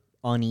they're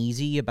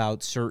uneasy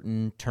about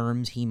certain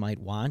terms he might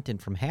want.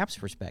 And from Happ's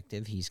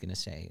perspective, he's going to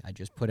say, I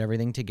just put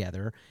everything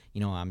together.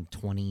 I'm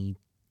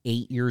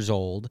 28 years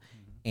old.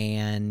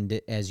 And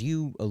as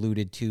you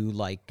alluded to,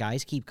 like,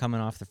 guys keep coming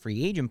off the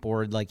free agent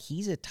board. Like,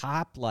 he's a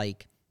top, 3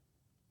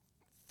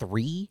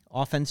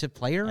 offensive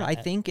player, I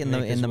think, in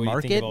the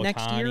market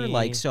next year.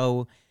 Like,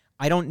 so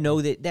I don't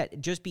know that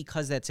just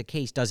because that's the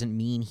case doesn't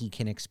mean he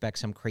can expect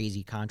some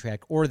crazy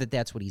contract or that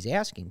that's what he's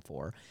asking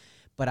for.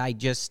 But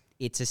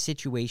it's a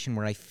situation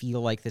where I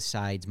feel like the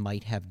sides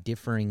might have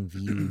differing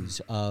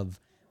views of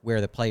where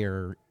the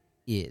player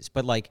is.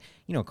 But like,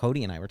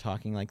 Cody and I were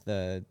talking, like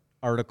the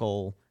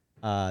article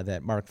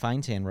that Mark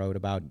Feinsand wrote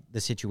about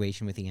the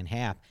situation with Ian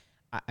Happ.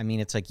 I mean,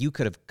 it's like you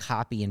could have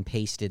copy and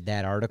pasted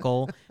that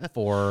article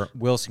for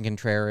Wilson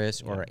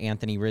Contreras or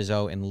Anthony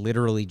Rizzo and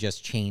literally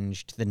just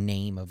changed the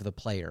name of the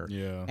player.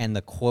 Yeah. And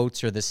the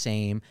quotes are the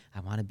same. I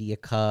want to be a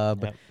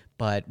Cub,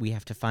 but we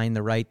have to find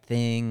the right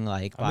thing.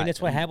 Like, I mean,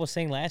 it's what Happ was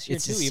saying last year,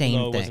 it's too, the even same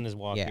though it thing. wasn't his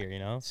walk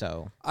year,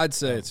 So I'd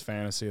say it's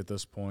fantasy at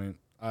this point.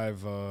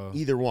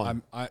 Either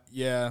one.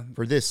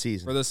 For this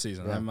season. For this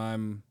season. Yeah.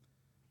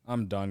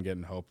 I'm done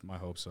getting my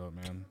hopes up,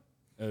 man.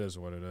 It is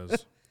what it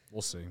is.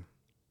 We'll see.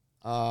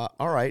 All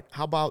right.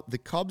 How about the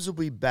Cubs will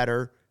be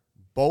better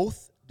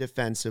both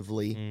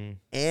defensively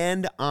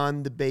and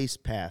on the base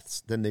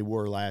paths than they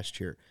were last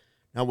year.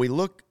 Now, we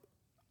look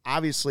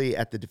obviously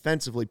at the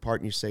defensively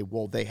part and you say,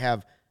 well, they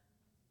have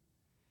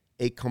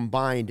a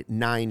combined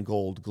 9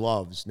 Gold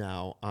Gloves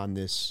now on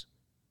this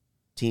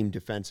team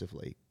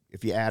defensively.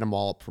 If you add them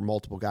all up for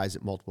multiple guys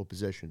at multiple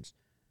positions,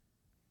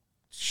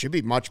 should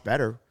be much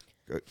better.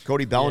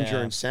 Cody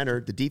Bellinger in center.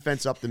 The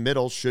defense up the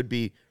middle should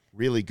be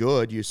really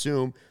good, you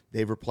assume.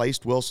 They've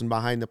replaced Wilson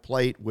behind the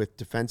plate with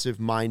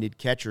defensive-minded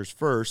catchers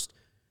first.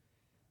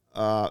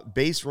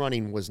 Base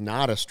running was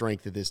not a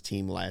strength of this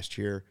team last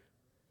year.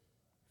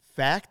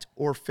 Fact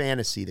or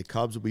fantasy, the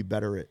Cubs will be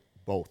better at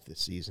both this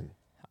season?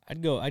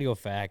 I'd go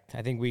fact.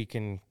 I think we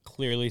can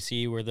clearly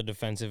see where the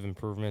defensive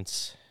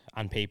improvements,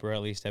 on paper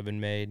at least, have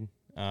been made.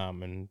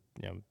 And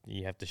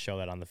you have to show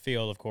that on the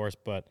field, of course,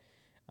 but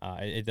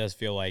it does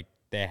feel like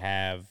they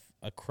have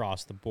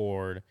across the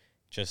board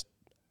just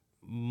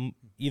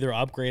either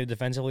upgraded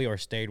defensively or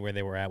stayed where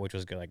they were at, which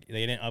was good. Like,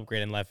 they didn't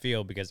upgrade in left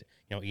field because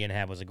Ian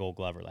Happ was a Gold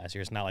Glover last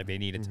year. It's not like they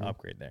needed to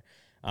upgrade there.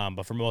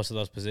 But for most of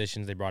those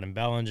positions, they brought in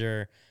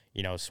Bellinger,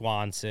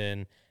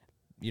 Swanson.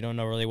 You don't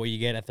know really what you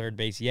get at third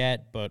base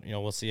yet, but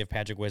we'll see if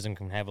Patrick Wisdom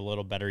can have a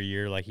little better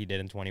year like he did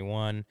in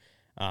 21.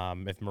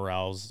 If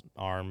Morel's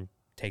arm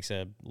takes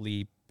a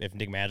leap, if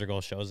Nick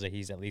Madrigal shows that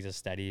he's at least a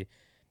steady,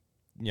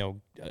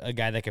 a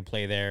guy that can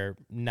play there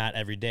not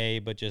every day,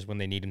 but just when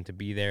they need him to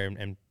be there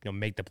and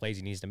make the plays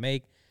he needs to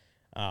make.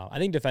 I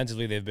think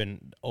defensively they've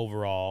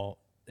overall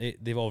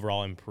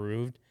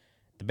improved.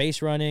 The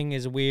base running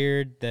is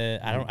weird.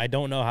 I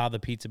don't know how the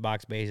pizza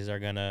box bases are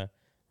gonna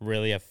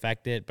really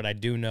affect it, but I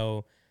do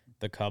know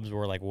the Cubs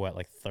were like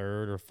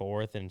third or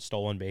fourth in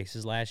stolen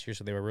bases last year,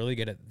 so they were really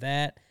good at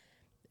that.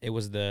 It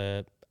was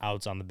the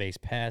outs on the base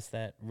pass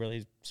that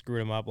really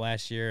screwed them up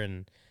last year,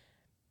 and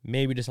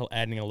maybe just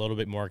adding a little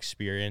bit more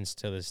experience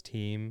to this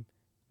team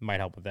might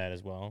help with that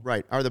as well.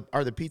 Right. Are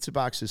the pizza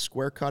boxes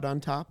square cut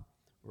on top,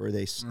 or are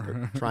they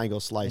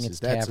triangle slices? It's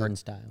tavern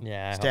style.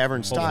 Yeah,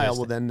 tavern style.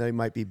 Well, then they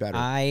might be better.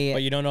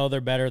 But you don't know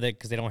they're better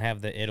because they don't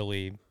have the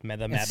map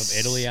of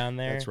Italy on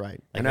there. That's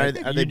right. Like, and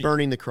are they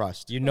burning the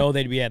crust?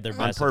 They'd be at their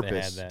best on if they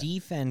purpose. had that.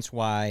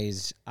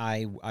 Defense-wise,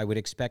 I would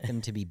expect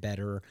them to be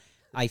better.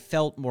 I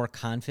felt more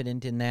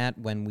confident in that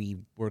when we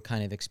were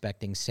kind of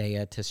expecting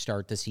Seiya to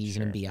start the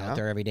season and be out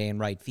there every day in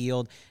right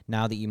field.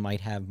 Now that you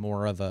might have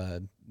more of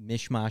a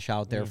mishmash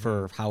out there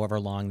for however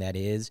long that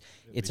is,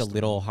 it's a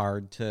little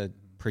hard to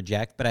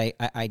project. But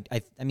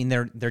I mean,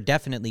 they're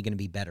definitely going to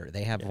be better.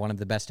 They have one of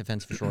the best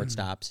defensive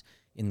shortstops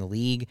in the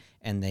league,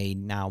 and they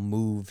now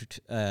moved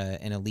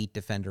an elite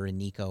defender in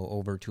Nico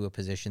over to a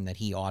position that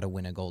he ought to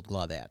win a Gold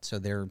Glove at. So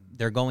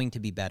they're going to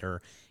be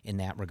better in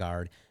that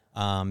regard.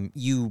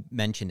 You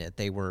mentioned it.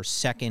 They were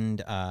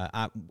second.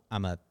 I'm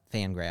a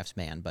Fangraphs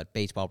man, but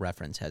Baseball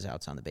Reference has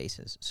outs on the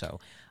bases.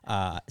 So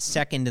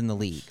second in the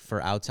league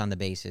for outs on the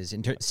bases,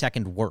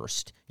 second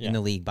worst in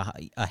the league,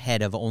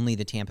 ahead of only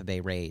the Tampa Bay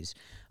Rays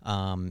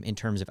in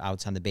terms of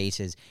outs on the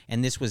bases.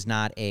 And this was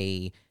not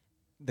the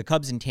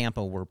Cubs in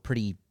Tampa were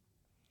pretty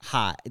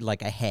high,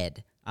 like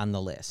ahead on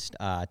the list.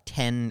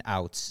 10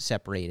 outs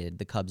separated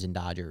the Cubs and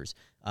Dodgers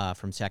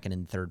from second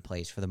and third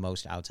place for the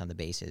most outs on the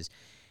bases.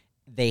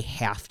 They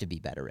have to be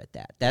better at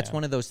that. That's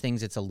one of those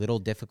things that's a little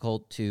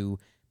difficult to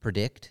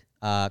predict.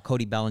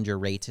 Cody Bellinger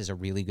rates as a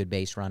really good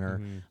base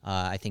runner.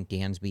 I think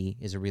Dansby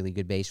is a really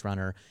good base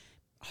runner.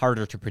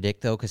 Harder to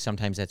predict, though, because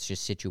sometimes that's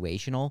just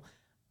situational.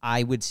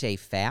 I would say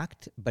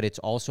fact, but it's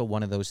also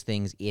one of those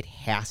things, it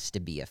has to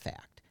be a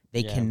fact.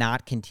 They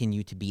cannot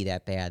continue to be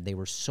that bad. They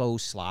were so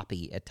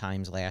sloppy at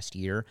times last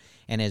year.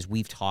 And as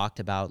we've talked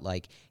about,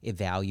 like,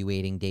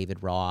 evaluating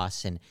David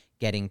Ross and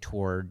getting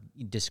toward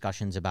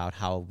discussions about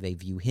how they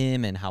view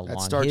him and how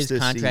long his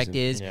contract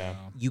is,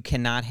 you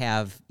cannot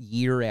have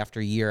year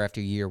after year after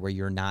year where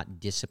you're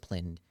not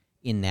disciplined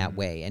in that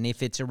way. And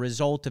if it's a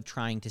result of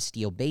trying to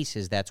steal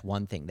bases, that's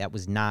one thing. That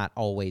was not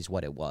always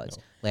what it was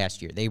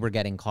last year. They were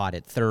getting caught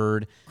at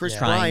third. Chris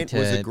Bryant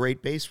was a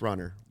great base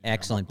runner.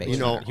 Excellent base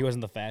runner. He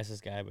wasn't the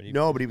fastest guy, but he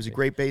was a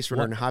great base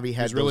runner, and Javi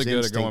had really those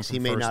good at going instincts. from He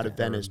may first not to have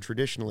been third. as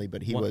traditionally,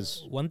 but he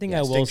was. One thing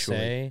I will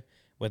say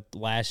with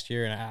last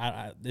year, and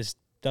I this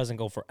doesn't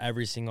go for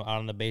every single out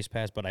on the base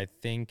pass, but I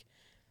think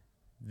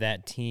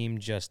that team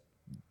just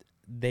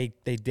they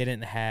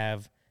didn't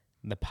have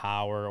the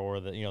power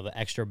or the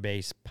extra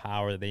base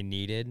power that they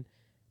needed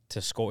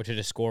to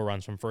just score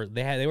runs from first.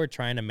 They were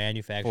trying to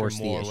manufacture Force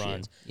the more issue.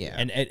 runs, Yeah.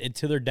 and it,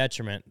 to their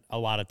detriment, a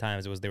lot of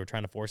times they were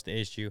trying to force the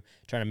issue,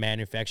 trying to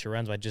manufacture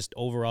runs by just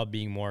overall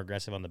being more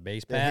aggressive on the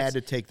base They paths. had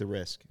to take the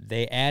risk.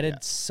 They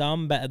added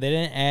some. They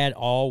didn't add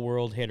all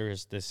world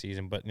hitters this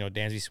season, but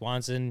Dansby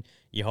Swanson,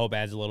 you hope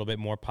adds a little bit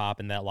more pop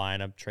in that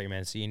lineup. Trey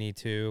Mancini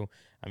too.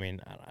 I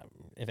mean,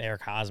 if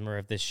Eric Hosmer,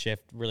 if this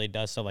shift really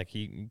does stuff, like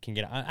he can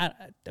get.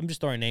 I'm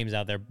just throwing names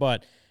out there,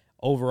 but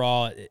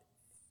overall,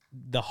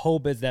 the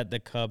hope is that the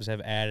Cubs have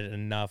added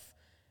enough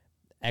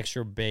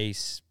extra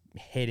base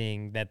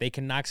hitting that they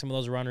can knock some of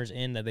those runners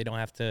in, that they don't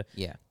have to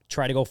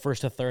try to go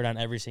first to third on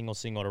every single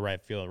to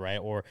right field, right?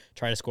 Or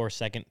try to score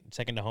second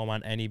to home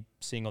on any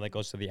single that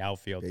goes to the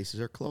outfield.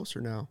 Bases are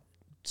closer now.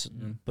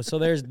 So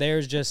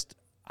there's just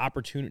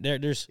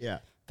opportunity.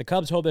 The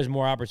Cubs hope there's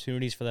more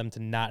opportunities for them to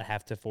not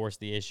have to force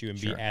the issue and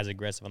be as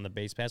aggressive on the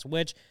base pass,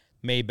 which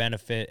may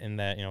benefit in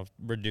that,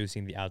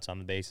 reducing the outs on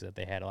the bases that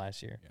they had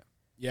last year.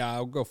 Yeah,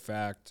 I'll go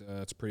fact.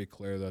 It's pretty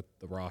clear that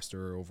the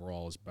roster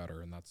overall is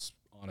better, and that's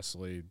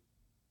honestly,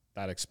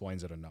 that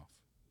explains it enough.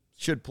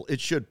 It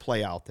should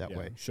play out that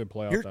way. Should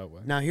play out that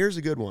way. Now, here's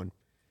a good one.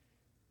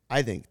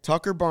 I think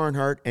Tucker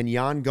Barnhart and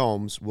Yan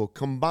Gomes will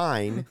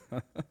combine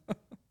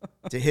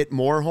to hit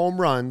more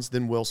home runs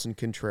than Wilson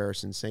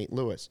Contreras in St.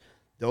 Louis.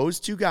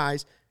 Those two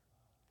guys,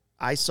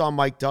 I saw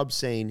Mike Dubbs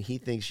saying he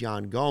thinks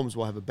Yan Gomes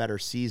will have a better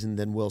season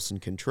than Wilson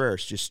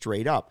Contreras, just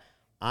straight up.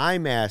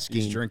 I'm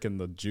asking. He's drinking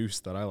the juice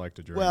that I like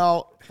to drink.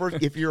 Well,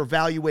 if you're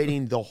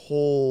evaluating the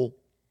whole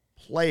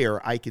player,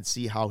 I could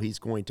see how he's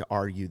going to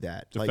argue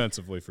that.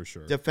 Defensively, for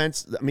sure.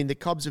 I mean, the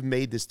Cubs have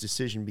made this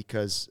decision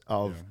because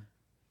of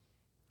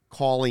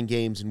calling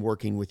games and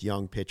working with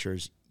young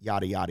pitchers,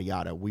 yada, yada,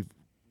 yada. We've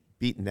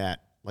beaten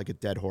that like a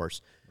dead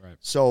horse. Right.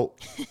 So,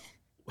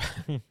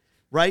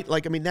 right?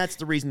 Like, I mean, that's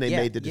the reason they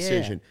made the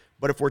decision.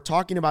 But if we're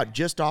talking about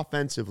just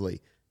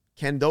offensively,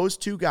 can those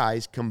two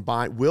guys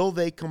combine? Will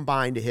they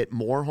combine to hit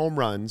more home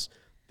runs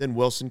than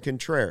Wilson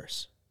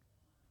Contreras?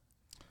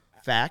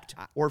 Fact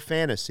or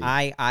fantasy?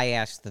 I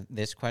asked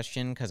this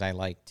question because I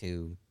like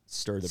to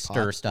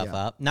stir stuff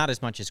up. Not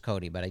as much as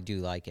Cody, but I do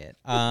like it.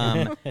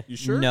 You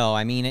sure? No,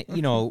 I mean,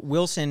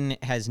 Wilson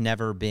has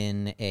never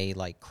been a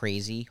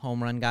crazy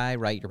home run guy,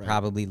 right? You're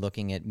probably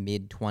looking at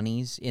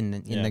mid-20s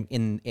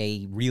in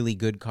a really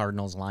good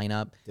Cardinals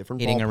lineup,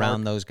 hitting ballpark.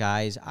 around those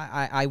guys.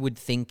 I would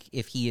think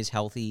if he is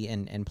healthy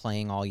and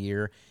playing all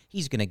year,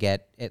 he's going to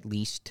get at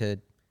least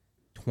to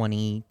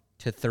 20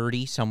 to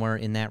 30, somewhere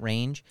in that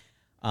range.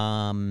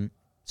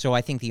 So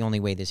I think the only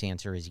way this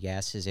answer is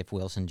yes is if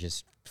Wilson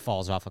just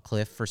falls off a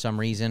cliff for some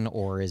reason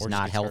or is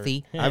not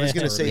healthy. I was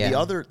going to say the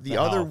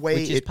other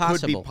way it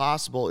could be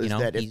possible is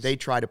that if they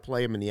try to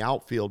play him in the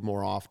outfield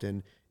more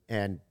often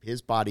and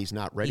his body's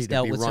not ready he's to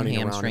dealt be with some running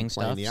around hamstring and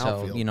playing stuff, the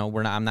so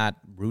outfield. I'm not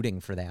rooting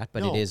for that,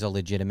 but No. it is a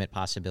legitimate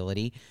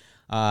possibility.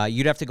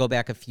 You'd have to go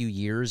back a few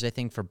years, I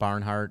think, for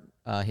Barnhart,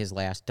 his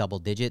last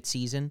double-digit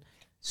season.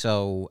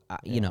 So I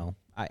he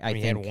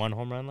think had one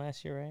home run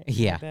last year, right?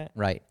 Yeah, Like that?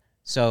 right.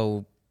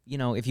 So, if you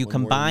One more than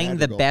combine the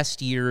Madrigal.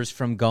 best years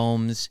from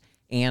Gomes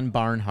and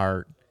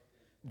Barnhart,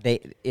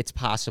 it's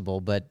possible,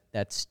 but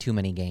that's too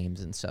many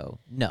games, and so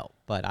no.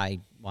 But I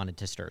wanted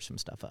to stir some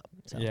stuff up.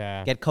 So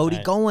Yeah. get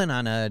Cody going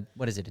on a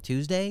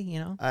Tuesday?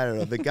 I don't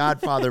know. The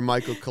Godfather,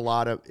 Michael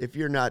Collada, if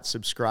you're not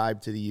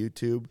subscribed to the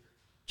YouTube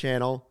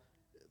channel,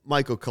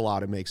 Michael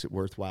Collada makes it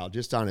worthwhile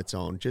just on its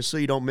own, just so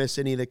you don't miss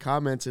any of the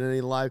comments and any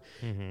of the live.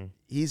 Mm-hmm.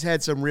 He's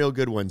had some real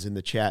good ones in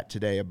the chat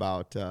today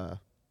about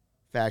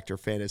fact or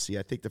fantasy.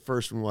 I think the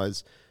first one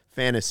was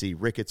fantasy.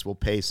 Ricketts will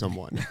pay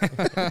someone.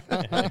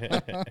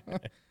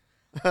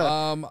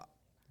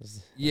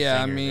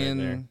 Yeah, I Singer right mean,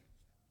 there.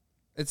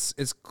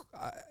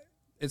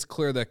 it's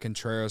clear that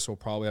Contreras will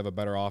probably have a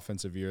better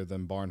offensive year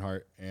than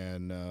Barnhart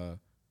and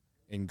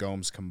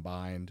Gomes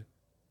combined.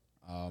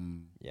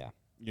 Yeah.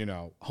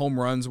 Home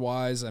runs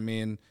wise, I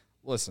mean,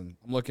 listen,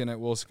 I'm looking at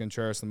Wilson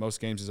Contreras. The most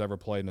games he's ever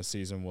played in a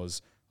season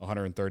was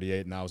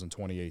 138, and that was in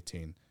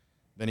 2018.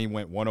 Then he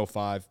went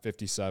 105,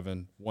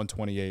 57,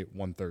 128,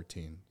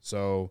 113.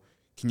 So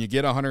can you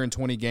get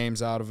 120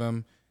 games out of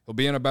him? He'll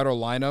be in a better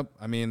lineup.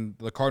 I mean,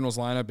 the Cardinals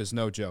lineup is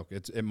no joke.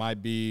 It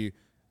might be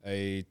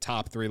a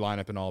top 3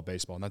 lineup in all of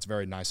baseball, and that's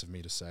very nice of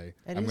me to say.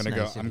 That I'm is gonna nice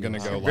go. of I'm you. gonna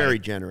go. Very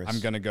like, generous. I'm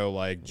gonna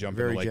go jump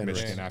Very into Lake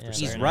generous. Michigan after Yeah,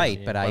 saying He's that. right,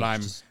 but But I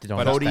I'm- just don't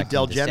but Cody expect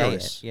him to say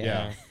DelGeneres. it.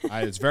 Yeah,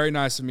 it's very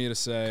nice of me to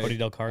say. Cody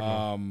Del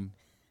Cardinal.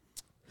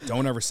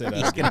 Don't ever say that.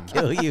 He's again.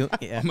 gonna kill you.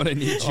 Yeah. I'm gonna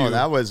need you. Oh,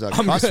 that was a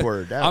cuss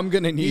word. I'm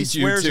gonna He need you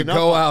swears to enough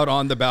go on- out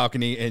on the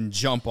balcony and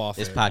jump off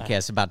This it. podcast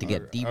is about to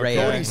get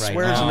derailed Cody right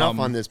swears now. enough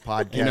on this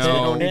podcast. You we know,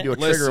 don't need to trigger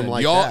listen, him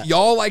like y'all, that.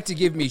 y'all like to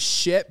give me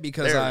shit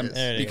because There it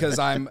is. because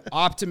I'm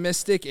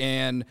optimistic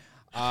and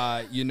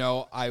I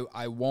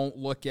won't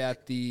look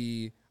at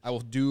I will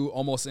do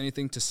almost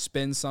anything to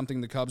spin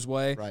something the Cubs'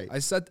 way. Right. I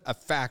said a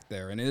fact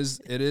there, and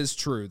it is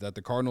true that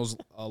the Cardinals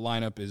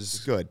lineup is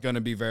good. going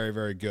to be very,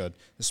 very good,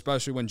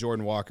 especially when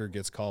Jordan Walker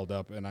gets called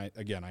up. And I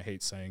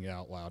hate saying it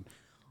out loud.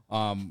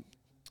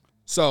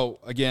 So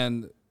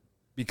again,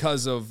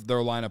 because of their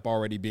lineup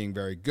already being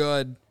very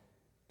good,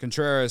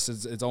 Contreras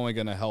it's only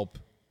going to help.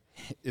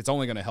 It's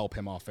only going to help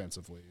him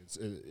offensively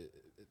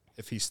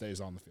if he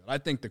stays on the field. I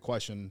think the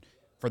question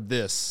for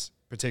this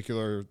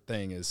particular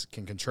thing is,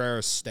 can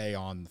Contreras stay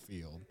on the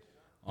field?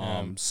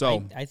 I was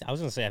going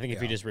to say, I think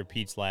if he just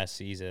repeats last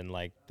season,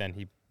 like, then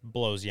he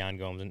blows Yan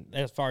Gomes, and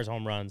as far as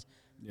home runs,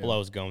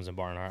 blows Gomes and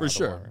Barnhart for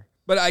sure.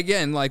 But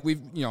again, like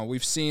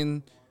we've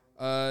seen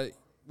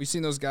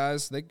those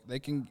guys. They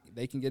can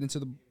get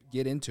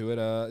into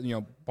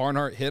it.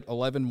 Barnhart hit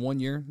 11 one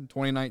year in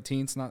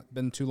 2019. It's not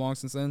been too long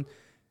since then.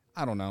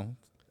 I don't know.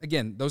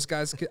 Again,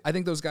 I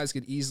think those guys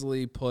could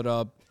easily put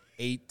up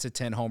 8 to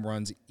 10 home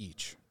runs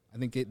each. I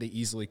think they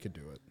easily could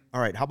do it.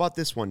 All right, how about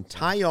this one?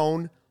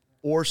 Taillon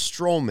or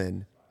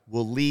Stroman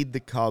will lead the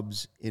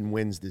Cubs in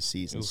wins this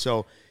season. Oof.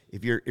 So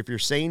if you're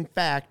saying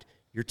fact,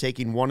 you're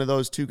taking one of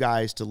those two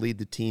guys to lead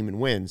the team in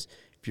wins.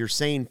 If you're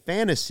saying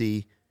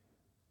fantasy,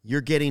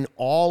 you're getting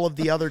all of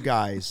the other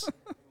guys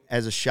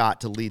as a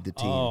shot to lead the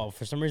team. Oh,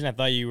 for some reason I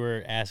thought you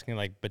were asking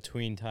like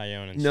between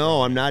Taillon and No,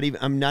 Stroman.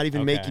 I'm not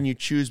even Okay. making you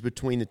choose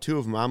between the two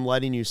of them. I'm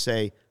letting you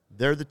say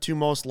they're the two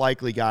most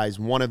likely guys.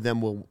 One of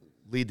them will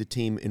lead the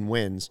team in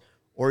wins.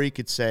 Or you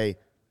could say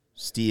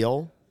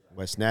Steele,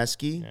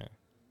 Wesneski,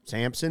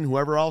 Sampson,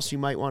 whoever else you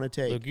might want to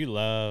take. Luke, you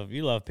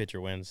love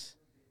pitcher wins.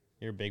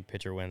 You're a big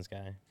pitcher wins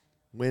guy.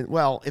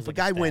 If a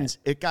guy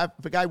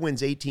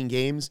wins 18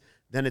 games,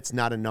 then it's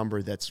not a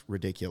number that's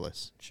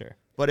ridiculous. Sure.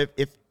 But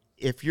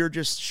if you're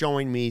just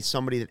showing me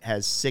somebody that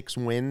has 6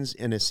 wins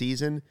in a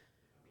season,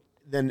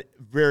 then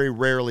very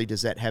rarely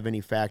does that have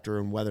any factor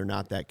in whether or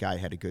not that guy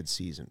had a good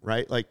season,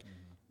 right? Like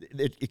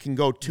it can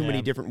go too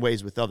many different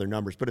ways with other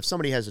numbers. But if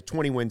somebody has a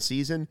 20-win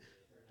season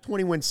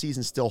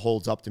still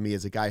holds up to me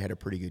as a guy who had a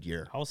pretty good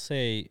year. I'll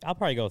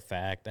probably go with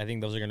fact. I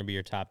think those are going to be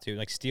your top two.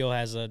 Like Steele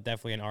has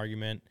definitely an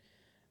argument.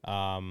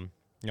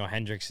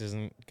 Hendricks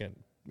isn't going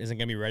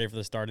to be ready for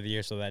the start of the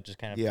year, so that just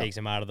kind of takes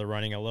him out of the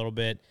running a little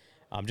bit.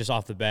 Just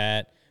off the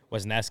bat,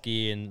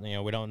 Wesneski,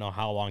 and we don't know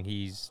how long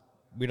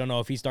we don't know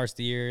if he starts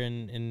the year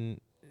in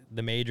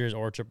the majors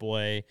or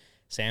AAA.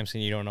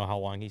 Sampson, you don't know how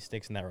long he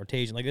sticks in that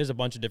rotation. Like, there's a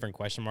bunch of different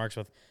question marks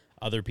with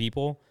other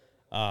people.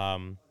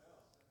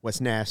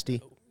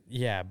 Wesnasty.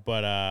 Yeah,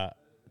 but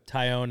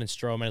Taillon and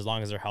Stroman, as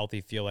long as they're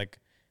healthy, feel like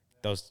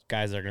those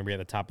guys are going to be at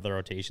the top of the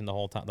rotation the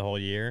whole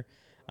year.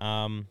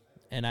 And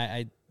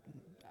I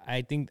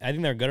think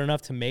they're good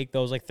enough to make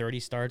those like 30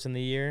 starts in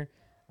the year,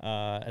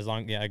 as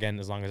long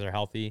as they're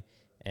healthy,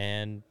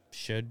 and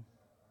should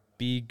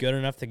be good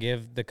enough to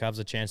give the Cubs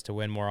a chance to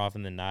win more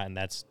often than not. And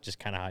that's just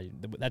kind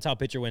of that's how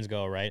pitcher wins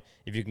go, right?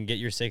 If you can get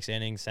your 6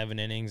 innings, 7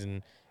 innings,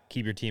 and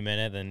keep your team in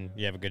it, then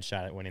you have a good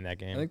shot at winning that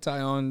game. I think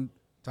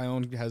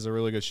Taillon has a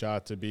really good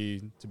shot to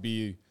be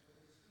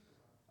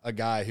a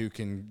guy who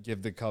can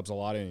give the Cubs a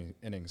lot of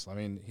innings. I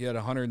mean, he had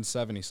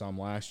 170 some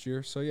last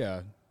year, so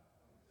yeah,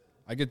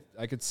 I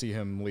could see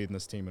him leading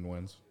this team in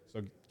wins.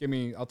 So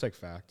I'll take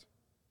fact.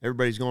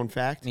 Everybody's going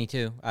fact? Me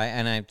too.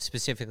 I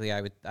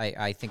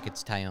think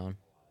it's Taillon.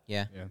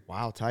 Yeah.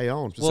 Wow,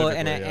 Taillon. Well,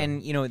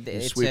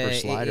 it's sweeper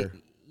slider.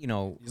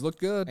 He's looked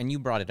good. And you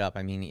brought it up.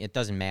 I mean, it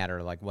doesn't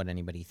matter like what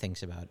anybody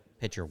thinks about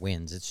pitcher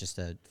wins. It's just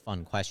a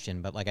fun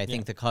question. But like, I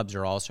think the Cubs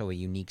are also a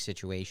unique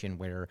situation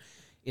where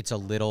it's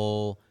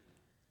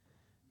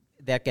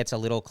that gets a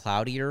little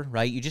cloudier,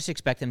 right? You just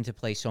expect them to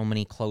play so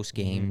many close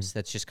games. Mm-hmm.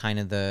 That's just kind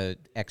of the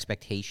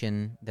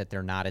expectation, that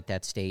they're not at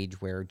that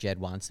stage where Jed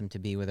wants them to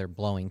be, where they're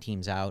blowing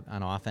teams out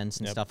on offense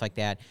and stuff like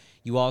that.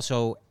 You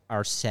also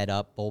are set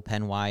up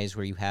bullpen-wise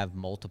where you have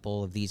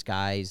multiple of these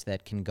guys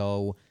that can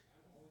go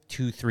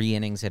 2-3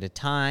 innings at a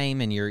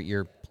time, and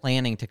you're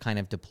planning to kind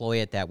of deploy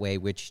it that way,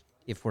 which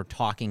if we're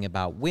talking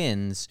about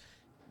wins,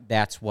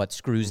 that's what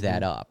screws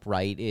that up,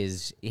 right?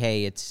 Is,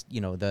 hey, it's,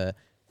 the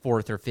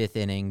 4th or 5th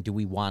inning, do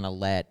we want to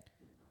let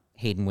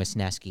Hayden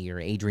Wesneski or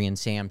Adrian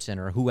Sampson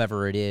or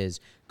whoever it is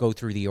go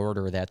through the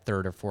order that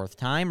 3rd or 4th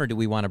time, or do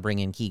we want to bring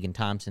in Keegan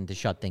Thompson to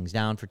shut things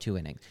down for 2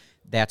 innings?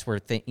 That's where,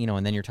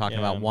 and then you're talking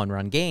about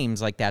one-run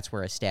games, like that's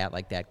where a stat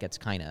like that gets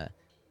kind of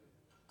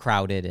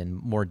crowded and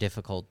more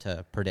difficult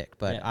to predict.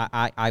 But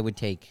I would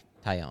take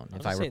Taillon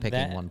if I were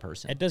picking one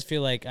person. It does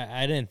feel like,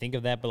 I didn't think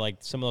of that, but like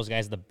some of those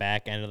guys at the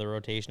back end of the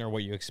rotation are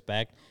what you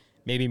expect.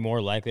 Maybe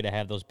more likely to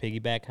have those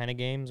piggyback kind of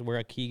games where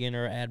a Keegan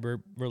or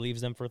Adbert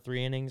relieves them for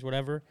 3 innings,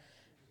 whatever.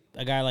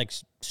 A guy like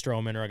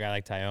Stroman or a guy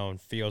like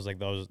Taillon feels like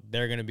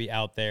they're going to be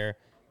out there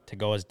to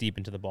go as deep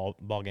into the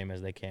ball game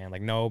as they can.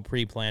 Like, no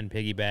pre-planned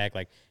piggyback,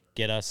 like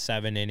get us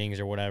 7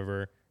 innings or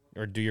whatever,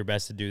 or do your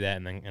best to do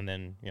that, and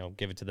then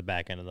give it to the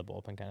back end of the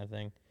bullpen kind of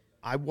thing.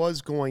 I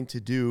was going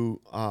to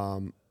do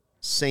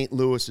St.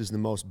 Louis is the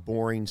most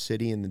boring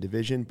city in the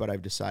division, but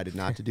I've decided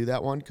not to do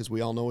that one because we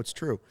all know it's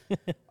true.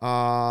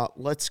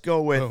 Let's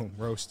go with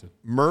roasted.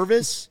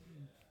 Mervis,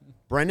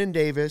 Brendan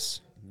Davis,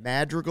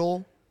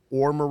 Madrigal,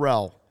 or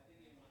Morel.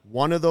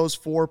 One of those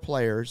 4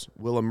 players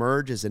will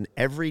emerge as an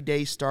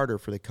everyday starter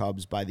for the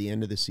Cubs by the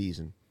end of the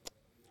season.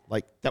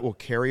 Like, that will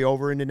carry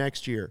over into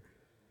next year.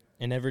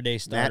 An everyday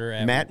starter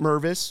Matt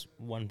Mervis.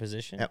 One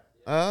position?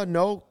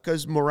 No,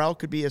 because Morel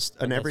could be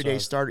an everyday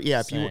starter.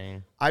 Yeah,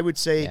 I would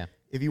say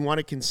if you want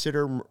to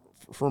consider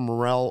for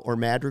Morel or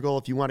Madrigal,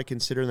 if you want to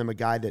consider them a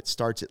guy that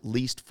starts at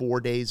least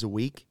 4 days a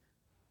week,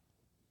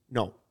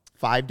 no,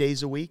 5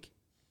 days a week,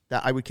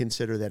 that I would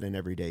consider that an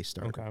everyday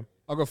starter. Okay.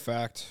 I'll go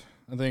fact.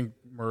 I think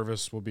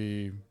Mervis will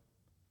be.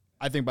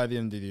 I think by the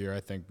end of the year, I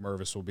think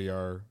Mervis will be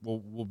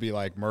We'll be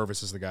like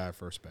Mervis is the guy at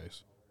first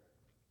base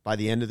By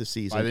the end of the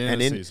season. By the end of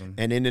the season.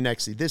 And into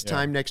next season. This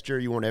time next year,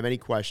 you won't have any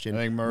question. I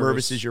think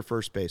Mervis is your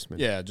first baseman.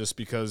 Yeah, just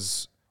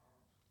because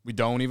we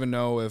don't even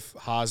know if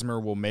Hosmer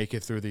will make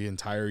it through the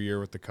entire year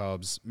with the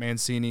Cubs.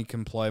 Mancini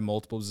can play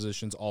multiple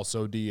positions,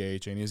 also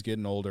DH, and he's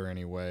getting older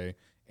anyway.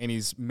 And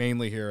he's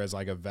mainly here as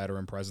like a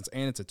veteran presence,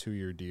 and it's a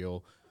 2-year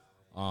deal.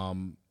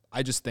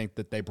 I just think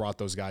that they brought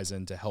those guys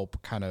in to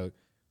help kind of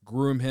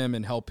groom him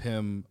and help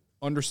him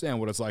understand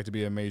what it's like to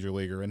be a major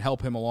leaguer and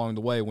help him along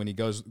the way when he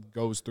goes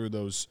through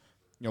those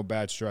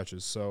bad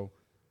stretches. So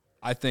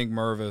I think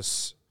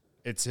Mervis,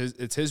 it's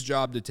his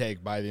job to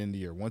take by the end of the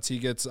year. Once he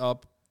gets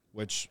up,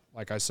 which,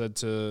 like I said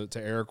to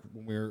Eric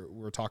when we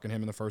were talking to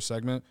him in the first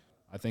segment,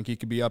 I think he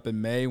could be up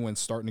in May when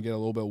it's starting to get a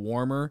little bit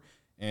warmer,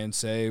 and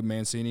say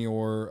Mancini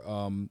or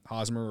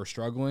Hosmer are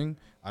struggling.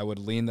 I would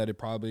lean that it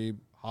probably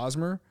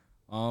Hosmer.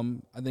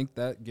 I think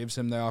that gives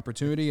him the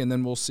opportunity, and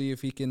then we'll see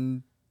if he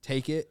can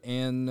take it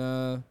and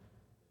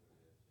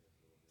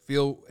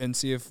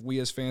see if we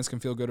as fans can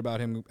feel good about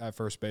him at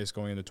first base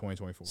going into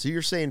 2024. So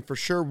you're saying for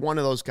sure one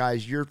of those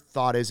guys, your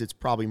thought is it's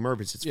probably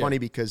Mervis. It's funny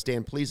because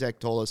Dan Plesac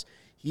told us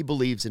he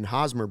believes in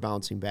Hosmer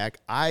bouncing back.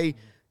 I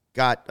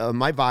got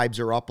my vibes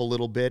are up a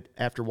little bit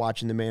after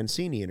watching the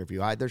Mancini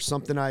interview. There's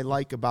something I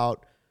like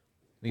about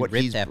We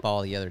ripped that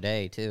ball the other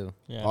day, too.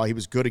 Yeah. Oh, he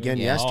was good again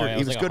yesterday. Oh,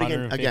 he was like good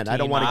again. Again, I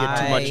don't want to get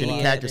too much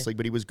into Cactus League,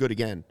 but he was good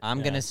again.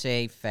 I'm going to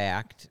say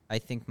fact. I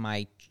think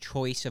my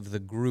choice of the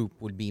group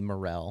would be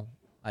Morel.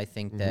 I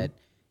think that,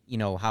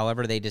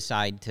 however they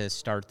decide to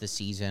start the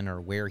season or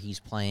where he's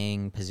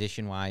playing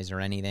position-wise or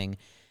anything,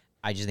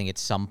 I just think at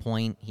some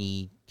point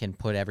he can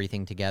put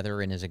everything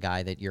together and is a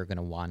guy that you're going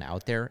to want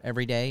out there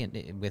every day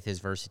and with his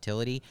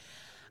versatility.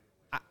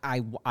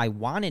 I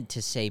wanted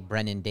to say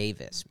Brennan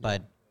Davis,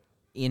 but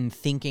in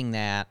thinking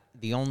that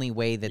the only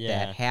way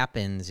that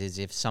happens is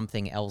if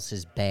something else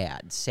is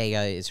bad.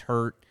 Seiya is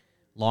hurt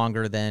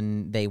longer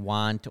than they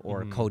want,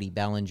 or Cody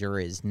Bellinger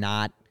is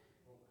not,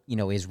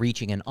 is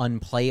reaching an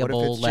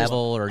unplayable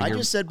level. I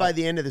just said by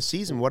the end of the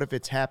season, what if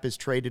it's Happ is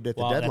traded at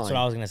the deadline? That's what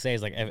I was going to say.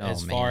 Is like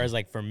far as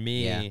like for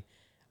me,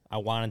 I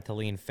wanted to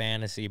lean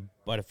fantasy,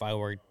 but if I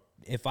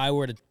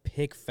were to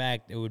pick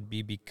fact, it would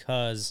be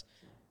because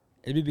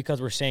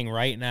we're saying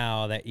right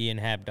now that Ian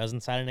Happ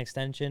doesn't sign an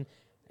extension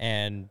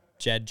and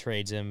Jed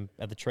trades him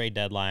at the trade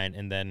deadline,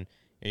 and then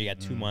you got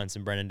 2 months,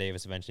 and Brennan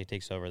Davis eventually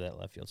takes over that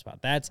left field spot.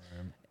 That's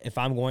if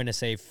I'm going to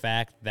say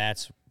fact,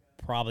 that's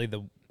probably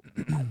the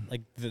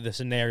the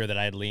scenario that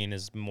I'd lean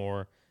is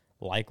more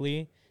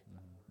likely.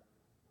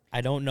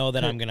 I don't know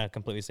that I'm going to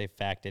completely say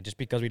fact it just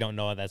because we don't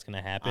know if that's going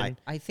to happen.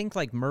 I think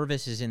like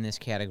Mervis is in this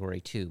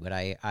category too, but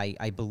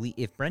I believe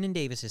if Brennan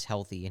Davis is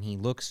healthy and he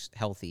looks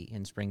healthy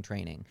in spring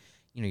training,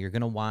 you're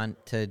going to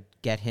want to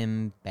get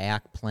him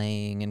back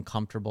playing and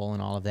comfortable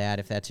and all of that.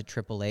 If that's a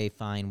AAA,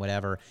 fine,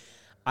 whatever.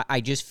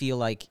 I just feel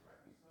like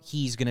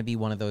he's going to be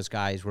one of those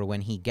guys where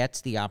when he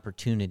gets the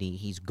opportunity,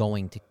 he's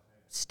going to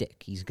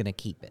stick. He's going to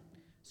keep it.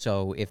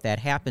 So if that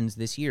happens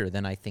this year,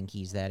 then I think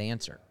he's that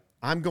answer.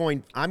 I'm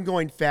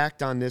going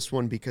fact on this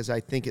one because I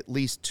think at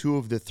least two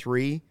of the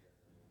three,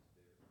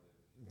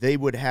 they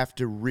would have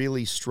to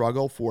really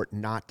struggle for it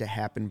not to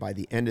happen by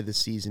the end of the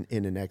season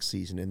in the next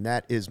season, and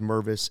that is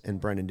Mervis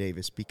and Brennan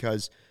Davis,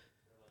 because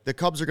the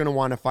Cubs are going to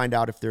want to find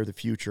out if they're the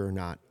future or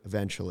not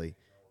eventually,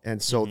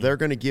 and so they're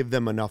going to give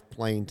them enough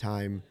playing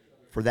time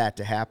for that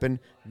to happen.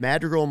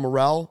 Madrigal and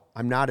Morel,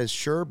 I'm not as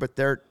sure, but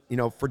they're,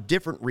 for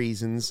different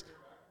reasons,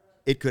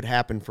 it could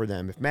happen for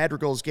them. If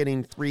Madrigal's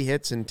getting 3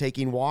 hits and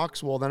taking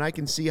walks, well, then I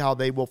can see how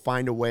they will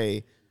find a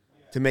way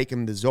to make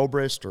him the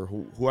Zobrist or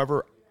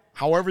whoever.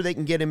 However they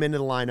can get him into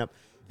the lineup,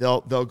 they'll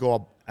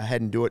go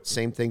ahead and do it.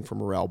 Same thing for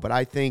Morel. But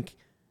I think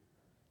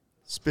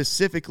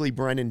specifically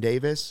Brennan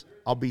Davis,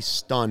 I'll be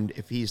stunned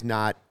if he's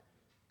not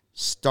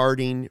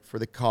starting for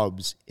the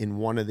Cubs in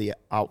one of the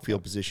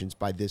outfield positions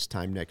by this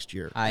time next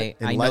year. I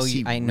know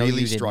you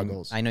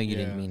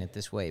didn't mean it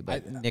this way,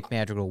 but Nick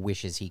Madrigal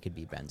wishes he could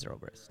be Ben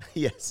Zobrist.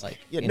 Yes.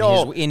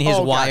 In his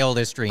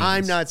wildest dreams.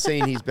 I'm not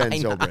saying he's Ben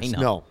Zobrist.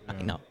 No.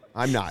 I know.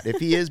 I'm not. If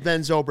he is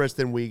Ben Zobrist,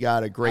 then we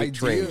got a great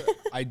trade.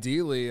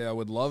 Ideally, I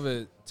would love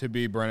it to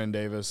be Brennan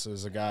Davis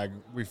as a guy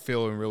we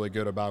feeling really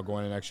good about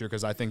going into next year,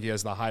 because I think he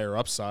has the higher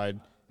upside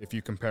if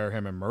you compare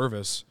him and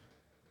Mervis.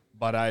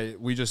 But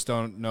we just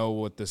don't know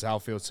what this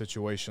outfield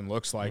situation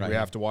looks like. Right. We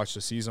have to watch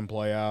the season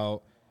play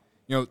out.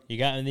 You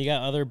got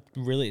other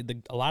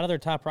a lot of their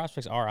top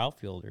prospects are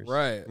outfielders.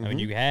 Right. I mean,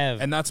 you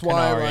have, and that's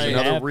why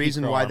another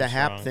reason why the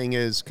Happ thing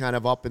is kind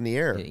of up in the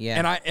air.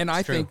 Yeah.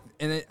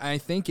 I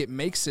think it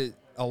makes it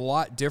a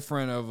lot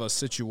different of a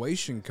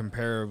situation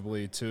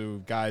comparably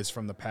to guys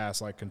from the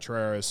past like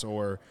Contreras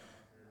or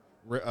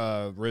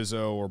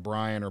Rizzo or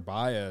Bryant or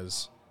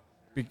Baez.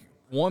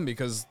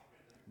 Because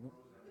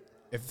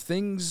if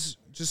things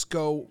just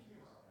go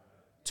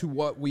to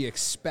what we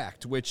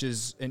expect, which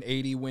is an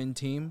 80-win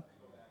team,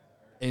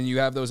 and you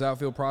have those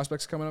outfield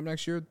prospects coming up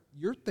next year,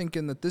 you're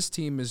thinking that this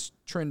team is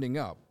trending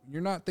up.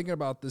 You're not thinking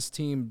about this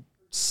team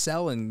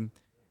selling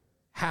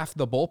half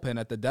the bullpen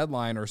at the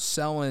deadline or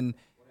selling,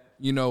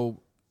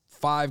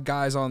 5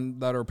 guys on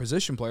that are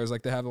position players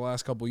like they have the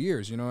last couple of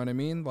years. You know what I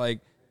mean?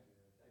 Like,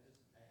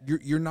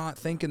 you're not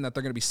thinking that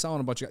they're going to be selling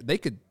a bunch of. They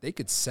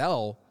could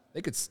sell.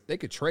 They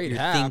could trade.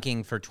 You're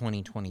thinking for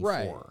 2024.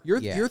 Right.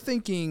 You're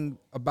thinking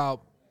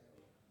about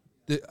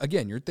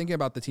you're thinking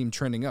about the team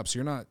trending up. So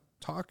you're not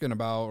talking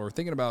about or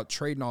thinking about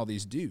trading all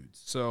these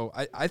dudes. So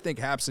I think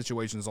Hap's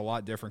situation is a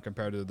lot different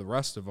compared to the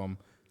rest of them.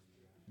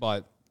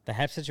 But the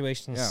Hap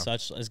situation is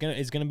it's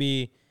gonna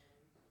be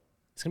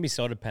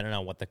so dependent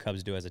on what the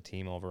Cubs do as a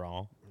team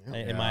overall.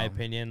 In my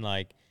opinion,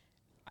 like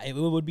it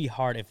would be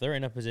hard if they're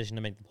in a position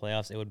to make the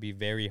playoffs. It would be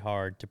very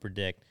hard to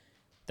predict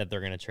that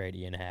they're going to trade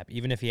Ian Happ,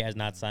 even if he has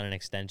not signed an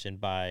extension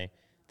by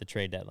the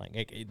trade deadline.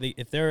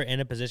 If they're in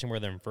a position where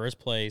they're in first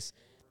place,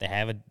 they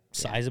have a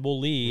sizable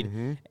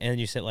lead, and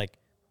you say, like,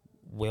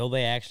 will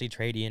they actually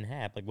trade Ian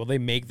Happ? Like, will they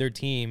make their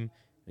team,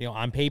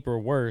 on paper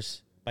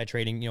worse by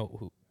trading,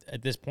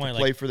 at this point,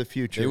 play for the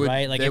future,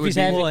 right? Like, if he's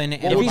what would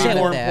be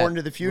more important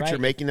to the future,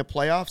 right, making the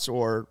playoffs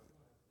or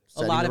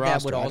a lot of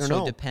that would roster?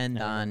 also depend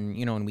on,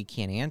 and we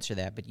can't answer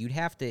that, but you'd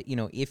have to,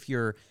 if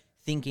you're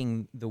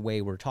thinking the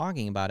way we're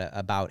talking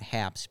about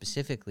Hap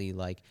specifically,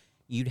 like,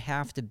 you'd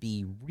have to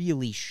be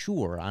really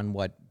sure on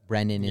what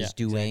Brennan is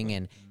doing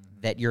and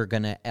that you're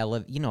going to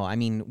elevate. I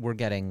mean, we're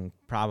getting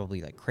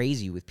probably like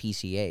crazy with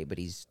PCA, but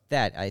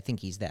I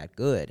think he's that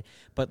good.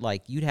 But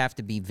like, you'd have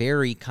to be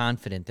very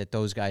confident that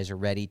those guys are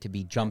ready to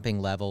be jumping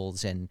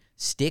levels and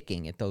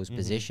sticking at those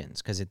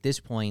positions. Because at this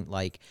point,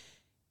 like,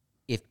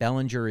 if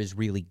Bellinger is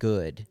really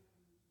good,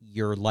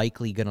 you're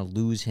likely going to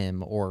lose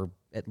him or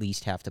at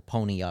least have to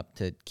pony up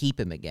to keep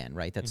him again,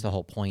 right? That's the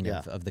whole point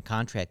of the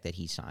contract that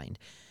he signed.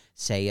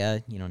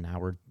 Seiya, now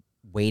we're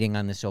waiting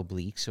on this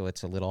oblique, so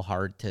it's a little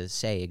hard to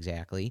say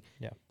exactly.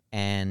 Yeah.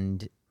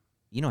 And,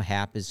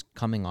 Hap is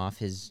coming off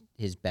his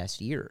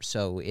best year.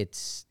 So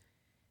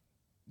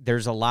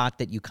there's a lot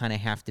that you kind of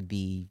have to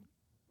be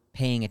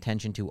paying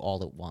attention to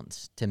all at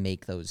once to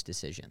make those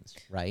decisions,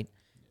 right?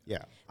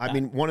 Yeah. I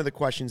mean, one of the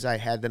questions I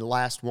had, the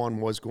last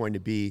one was going to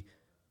be,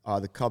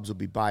 the Cubs will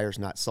be buyers,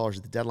 not sellers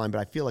at the deadline, but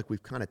I feel like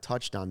we've kind of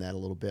touched on that a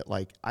little bit.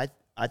 Like, I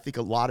think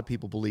a lot of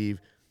people believe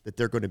that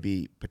they're going to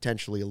be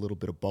potentially a little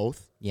bit of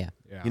both. Yeah.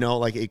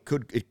 Like it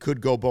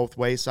could go both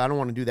ways. So I don't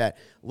want to do that.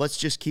 Let's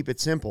just keep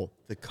it simple.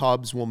 The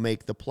Cubs will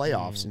make the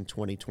playoffs in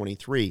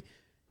 2023.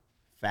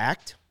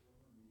 Fact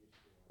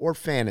or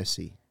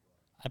fantasy?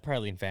 I'd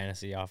probably lean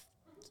fantasy off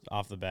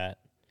the bat.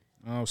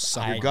 Oh,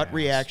 Your gut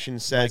reaction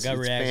says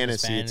it's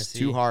fantasy. It's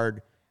too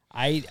hard.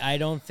 I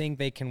don't think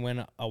they can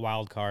win a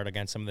wild card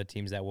against some of the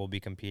teams that will be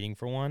competing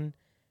for one.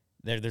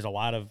 There's a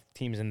lot of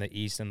teams in the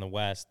East and the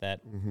West that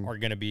are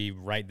going to be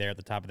right there at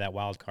the top of that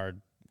wild card.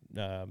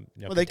 Well,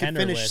 they could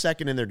finish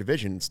second in their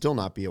division and still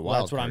not be a wild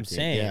card. That's what I'm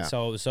saying. Yeah.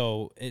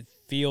 So it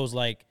feels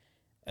like,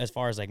 as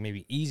far as like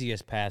maybe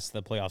easiest path to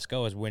the playoffs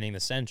go, is winning the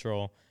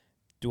Central.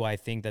 Do I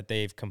think that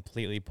they've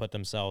completely put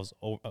themselves,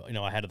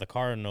 ahead of the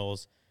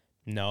Cardinals?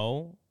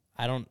 No,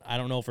 I don't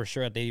know for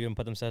sure that they even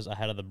put themselves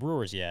ahead of the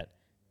Brewers yet,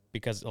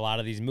 because a lot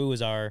of these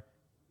moves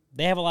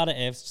they have a lot of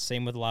ifs.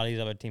 Same with a lot of these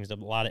other teams, a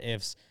lot of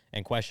ifs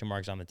and question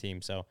marks on the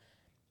team. So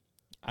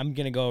I'm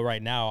going to go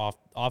right now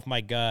off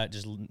my gut,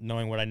 just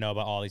knowing what I know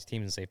about all these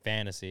teams, and say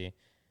fantasy.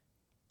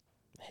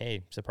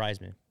 Hey, surprise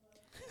me.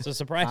 So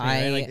surprise me,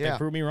 right? Like, they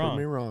prove me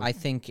wrong. I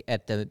think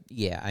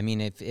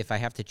if I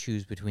have to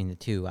choose between the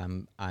two,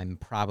 I'm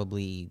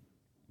probably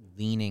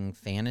leaning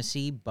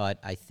fantasy, but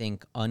I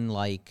think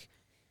unlike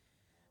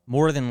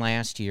more than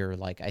last year,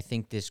 like, I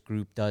think this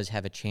group does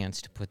have a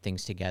chance to put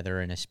things together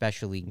and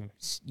especially,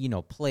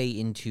 play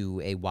into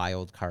a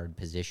wild card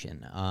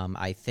position.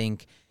 I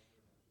think,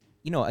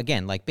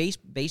 again, like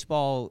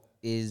baseball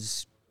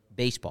is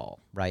baseball,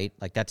 right?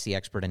 Like, that's the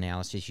expert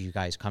analysis you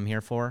guys come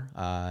here for.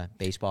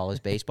 Baseball is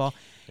baseball.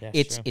 Yeah,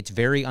 it's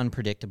very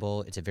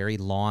unpredictable. It's a very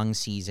long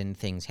season.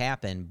 Things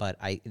happen, but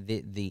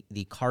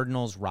the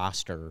Cardinals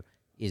roster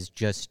is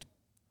just,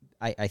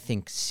 I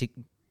think,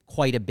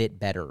 quite a bit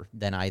better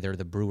than either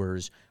the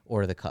Brewers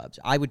or the Cubs.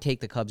 I would take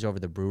the Cubs over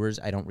the Brewers.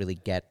 I don't really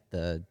get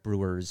the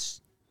Brewers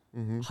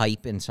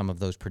hype in some of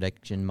those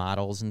prediction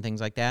models and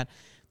things like that.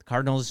 The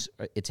Cardinals,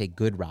 it's a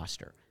good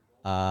roster.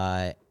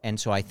 And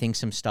so I think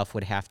some stuff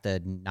would have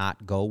to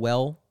not go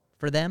well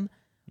for them.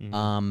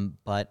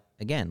 But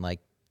again,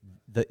 like,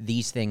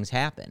 these things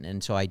happen.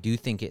 And so I do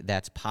think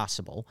that's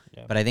possible.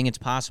 Yeah. But I think it's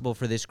possible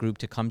for this group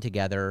to come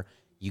together.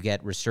 You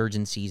get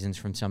resurgent seasons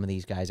from some of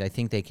these guys. I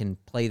think they can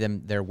play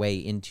their way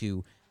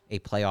into a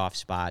playoff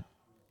spot.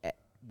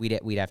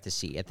 We'd have to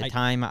see. At the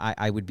time,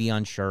 I would be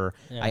unsure.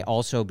 Yeah. I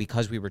also,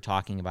 because we were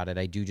talking about it,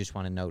 I do just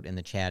want to note, and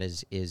the chat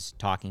is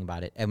talking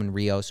about it, Edwin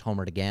Rios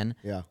homered again.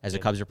 Yeah. As the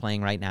Cubs are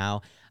playing right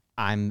now.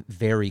 I'm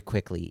very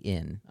quickly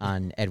in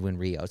on Edwin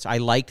Rios. I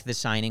liked the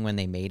signing when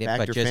they made it. Fact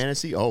but or just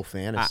fantasy? Oh,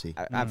 fantasy.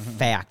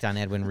 Fact on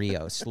Edwin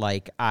Rios.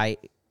 Like,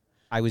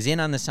 I was in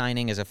on the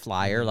signing as a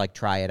flyer, like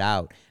try it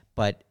out,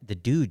 but the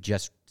dude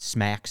just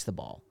smacks the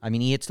ball. I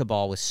mean, he hits the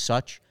ball with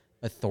such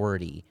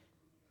authority.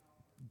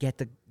 Get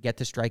the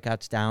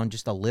strikeouts down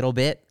just a little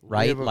bit,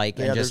 right?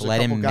 And just let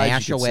him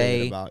mash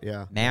away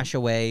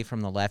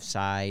from the left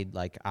side.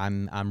 Like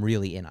I'm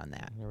really in on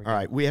that. All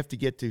right, we have to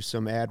get to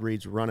some ad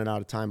reads. We're running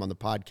out of time on the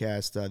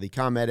podcast. The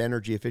ComEd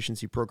Energy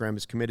Efficiency Program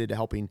is committed to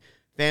helping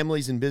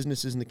families and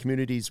businesses in the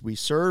communities we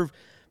serve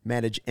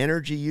manage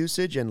energy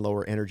usage and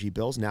lower energy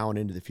bills now and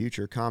into the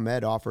future.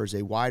 ComEd offers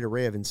a wide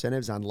array of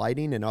incentives on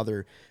lighting and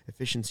other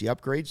efficiency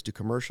upgrades to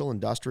commercial,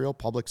 industrial,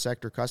 public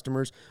sector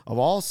customers of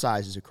all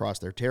sizes across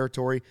their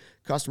territory.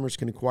 Customers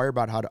can inquire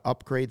about how to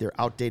upgrade their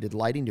outdated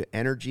lighting to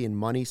energy and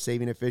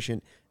money-saving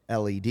efficient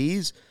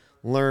LEDs.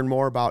 Learn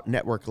more about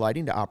network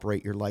lighting to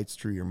operate your lights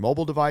through your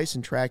mobile device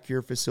and track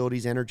your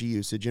facility's energy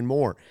usage and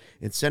more.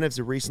 Incentives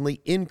have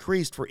recently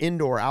increased for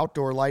indoor,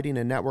 outdoor lighting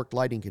and network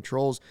lighting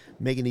controls,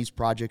 making these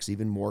projects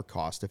even more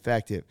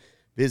cost-effective.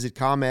 Visit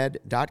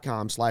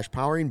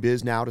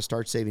ComEd.com/poweringbiz now to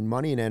start saving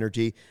money and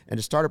energy. And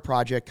to start a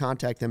project,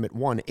 contact them at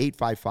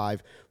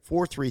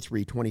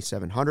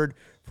 1-855-433-2700.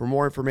 For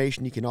more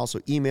information, you can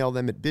also email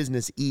them at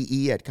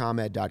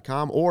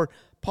businessee@ComEd.com or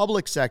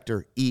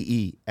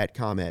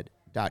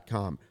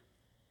publicsectoree@ComEd.com.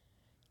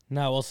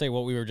 No, I will say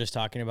what we were just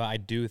talking about. I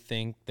do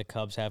think the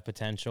Cubs have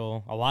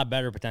potential, a lot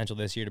better potential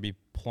this year to be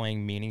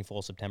playing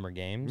meaningful September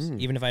games.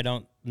 Even if I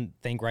don't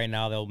think right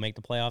now they'll make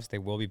the playoffs, they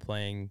will be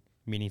playing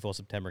meaningful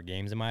September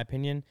games, in my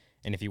opinion.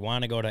 And if you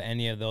want to go to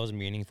any of those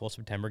meaningful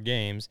September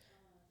games,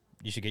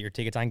 you should get your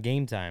tickets on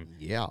Game Time.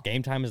 Yeah.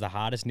 Game Time is the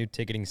hottest new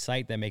ticketing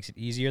site that makes it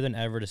easier than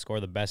ever to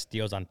score the best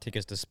deals on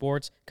tickets to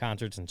sports,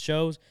 concerts, and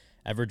shows.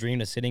 Ever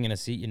dreamed of sitting in a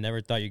seat you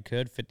never thought you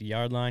could?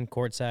 50-yard line,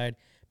 courtside,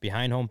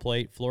 behind home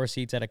plate, floor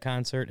seats at a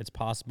concert. It's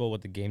possible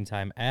with the Game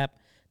Time app.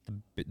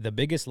 The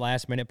biggest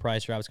last-minute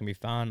price drops can be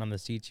found on the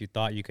seats you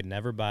thought you could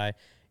never buy.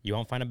 You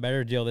won't find a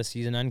better deal this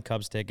season on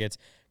Cubs tickets.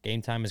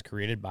 Game Time is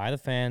created by the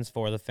fans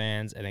for the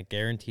fans, and it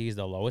guarantees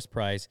the lowest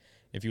price.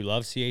 If you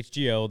love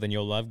CHGO, then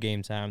you'll love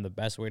Game Time. The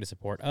best way to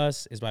support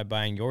us is by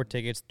buying your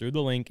tickets through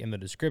the link in the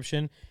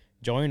description.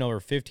 Join over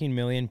 15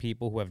 million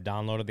people who have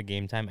downloaded the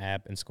Game Time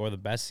app and score the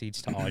best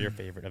seats to all your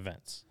favorite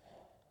events.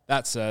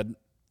 That said,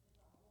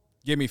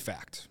 give me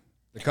fact.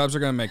 The Cubs are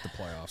going to make the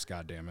playoffs,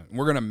 goddammit.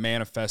 We're going to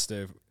manifest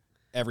it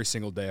every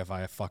single day if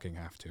I fucking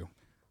have to.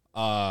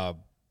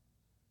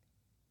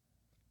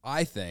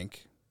 I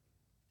think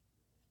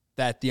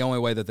that the only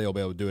way that they'll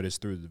be able to do it is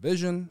through the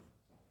division.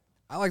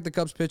 I like the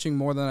Cubs pitching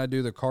more than I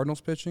do the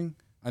Cardinals pitching.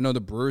 I know the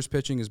Brewers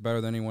pitching is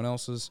better than anyone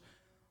else's,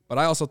 but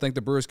I also think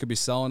the Brewers could be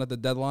selling at the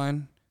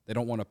deadline. They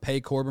don't want to pay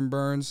Corbin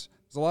Burns.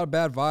 There's a lot of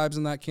bad vibes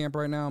in that camp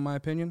right now, in my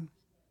opinion.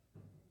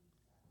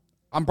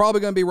 I'm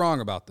probably going to be wrong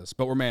about this,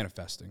 but we're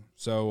manifesting.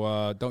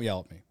 So don't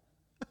yell at me.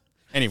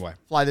 Anyway.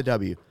 Fly the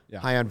W. Yeah.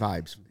 High on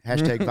vibes.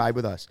 Hashtag vibe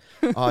with us.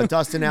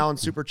 Dustin Allen,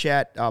 Super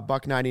Chat,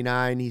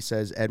 $1.99. He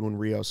says Edwin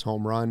Rios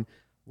home run.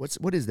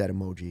 What is that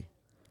emoji?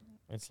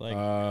 It's like,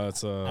 I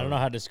don't know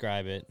how to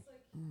describe it.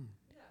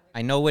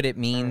 I know what it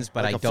means,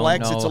 but like I don't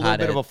flex? know It's a how little to.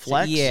 bit of a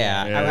flex.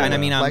 Yeah, and I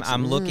mean,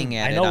 I'm looking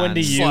at it. I know when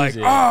to use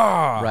it.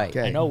 Right.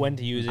 Okay. I know when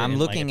to use it. I'm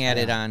looking at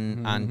it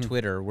on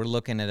Twitter. We're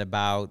looking at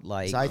about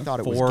like I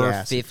thought it was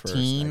gas at first,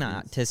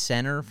 4:15 to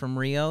center from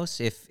Rios.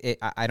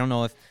 I don't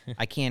know if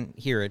I can't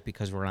hear it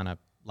because we're on a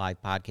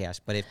live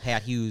podcast, but if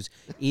Pat Hughes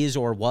is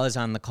or was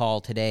on the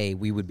call today,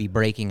 we would be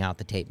breaking out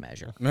the tape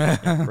measure.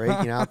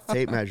 Breaking out the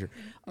tape measure.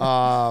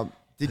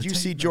 Did you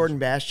see Jordan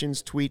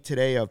Bastian's tweet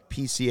today of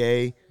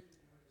PCA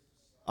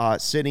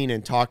sitting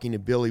and talking to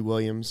Billy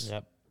Williams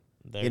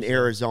in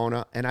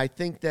Arizona? And I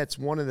think that's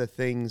one of the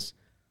things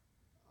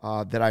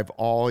that I've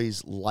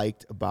always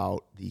liked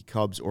about the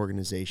Cubs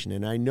organization.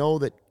 And I know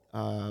that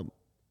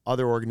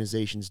other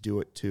organizations do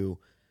it too.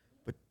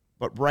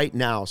 But right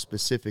now,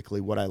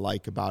 specifically, what I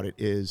like about it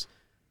is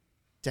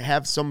to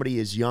have somebody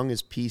as young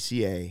as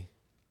PCA,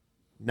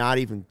 not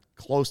even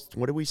close.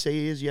 What did we say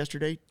he is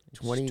yesterday?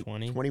 20,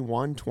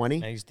 21,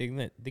 20? I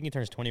think he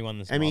turns 21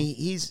 this month. I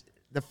mean,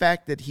 the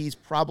fact that he's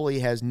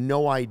probably has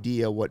no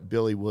idea what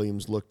Billy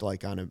Williams looked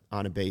like on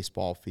a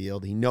baseball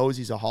field. He knows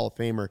he's a Hall of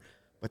Famer,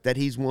 but that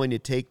he's willing to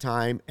take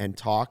time and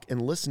talk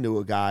and listen to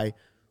a guy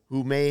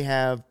who may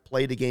have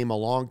played the game a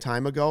long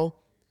time ago,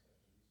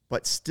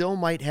 but still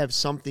might have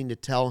something to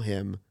tell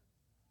him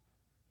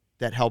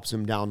that helps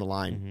him down the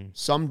line. Mm-hmm.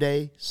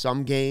 Someday,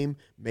 some game,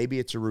 maybe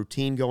it's a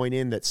routine going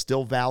in that's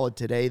still valid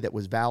today that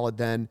was valid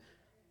then.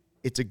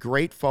 It's a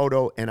great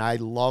photo, and I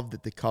love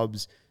that the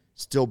Cubs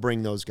still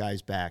bring those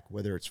guys back,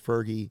 whether it's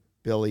Fergie,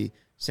 Billy,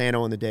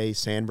 Sano in the day,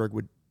 Sandberg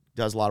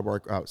does a lot of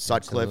work,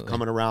 Sutcliffe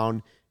coming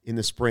around in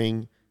the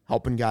spring,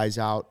 helping guys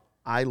out.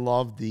 I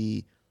love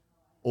the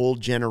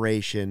old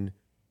generation,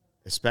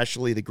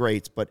 especially the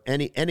greats, but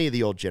any of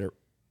the old generation.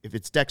 If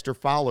it's Dexter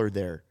Fowler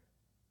there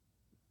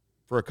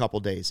for a couple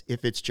days,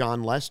 if it's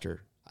John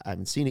Lester, I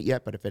haven't seen it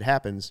yet, but if it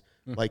happens,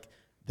 like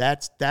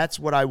that's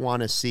what I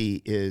want to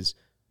see is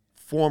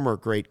former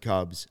great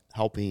Cubs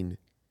helping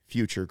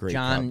future great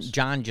John Cubs.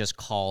 John just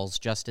calls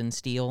Justin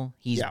Steele.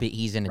 He's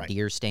in a right.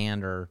 deer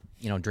stand or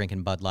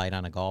drinking Bud Light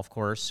on a golf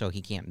course, so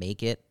he can't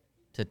make it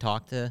to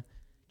talk to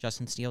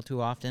Justin Steele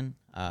too often.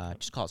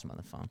 Just calls him on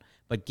the phone.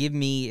 But give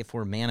me, if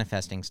we're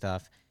manifesting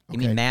stuff, give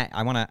me Matt.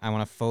 I want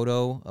a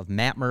photo of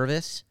Matt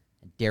Mervis,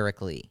 and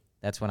Derek Lee.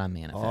 That's what I'm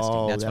manifesting.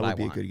 Oh, That's that what would I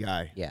be want. a good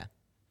guy. Yeah.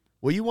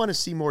 Well, you want to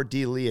see more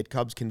D. Lee at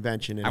Cubs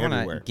convention and I want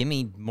everywhere. to give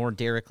me more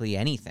Derek Lee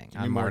anything me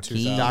on more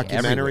marquee 2000s.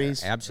 everywhere.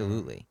 Documentaries.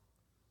 Absolutely.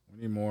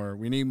 We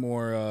need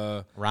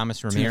more.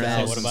 Ramos 2000s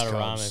Ramirez. What about Cubs.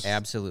 Aramis?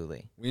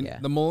 Absolutely.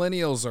 The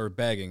millennials are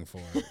begging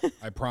for it.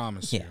 I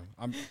promise Yeah. you.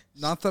 I'm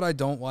not that I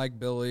don't like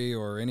Billy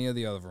or any of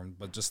the other them,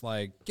 but just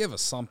like give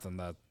us something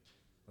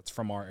that's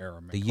from our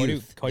era, man. The Cody,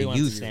 youth. Cody the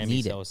wants youth Sammy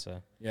need it.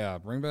 Sosa. Yeah,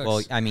 bring back.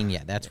 Well, I mean,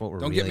 yeah, that's what we're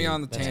don't really get me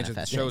on the tangent. The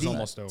manifesting. show's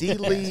almost over. D.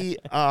 Lee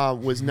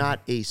was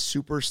not a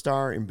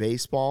superstar in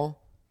baseball,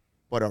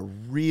 but a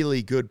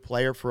really good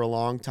player for a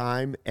long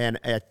time. And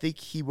I think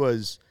he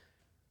was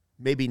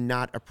maybe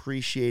not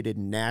appreciated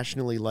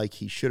nationally like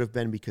he should have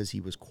been because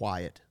he was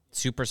quiet.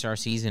 Superstar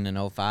season in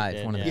 05,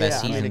 Yeah, one of the yeah.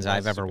 best Yeah, I mean, seasons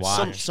I've ever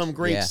watched. Some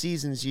great Yeah.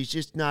 seasons. He's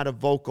just not a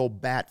vocal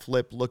bat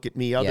flip, look at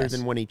me, other Yes.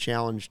 than when he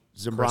challenged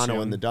Zambrano in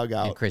Young. the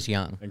dugout. And Chris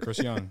Young. And Chris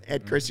Young.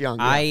 At Chris Young.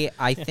 Yeah.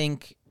 I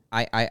think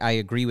I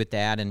agree with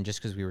that, and just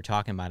because we were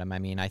talking about him, I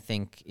mean, I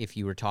think if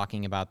you were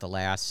talking about the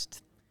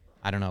last,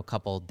 I don't know,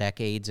 couple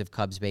decades of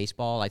Cubs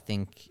baseball, I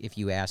think if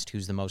you asked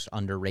who's the most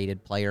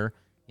underrated player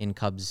in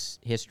Cubs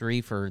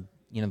history for,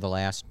 the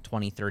last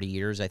 20, 30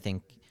 years, I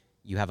think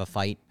you have a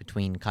fight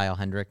between Kyle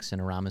Hendricks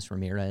and Aramis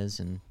Ramirez,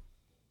 and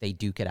they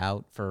duke it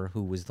out for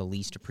who was the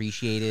least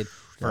appreciated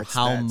for That's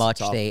how much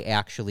tough. they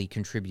actually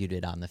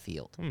contributed on the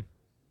field.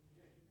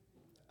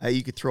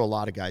 You could throw a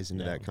lot of guys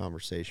into that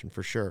conversation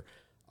for sure.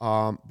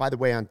 By the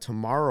way, on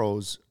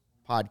tomorrow's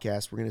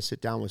podcast, we're going to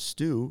sit down with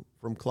Stu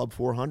from Club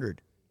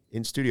 400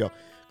 in studio.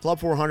 Club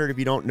 400, if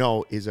you don't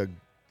know, is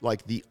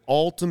the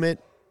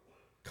ultimate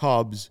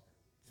Cubs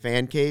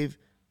fan cave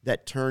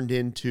that turned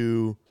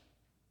into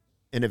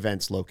an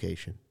events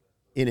location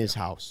in his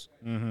house.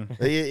 Mm-hmm.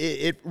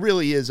 It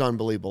really is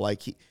unbelievable.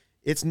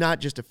 It's not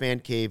just a fan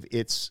cave;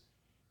 it's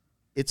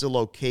a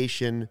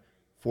location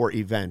for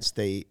events.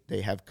 They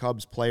have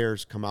Cubs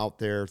players come out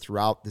there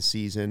throughout the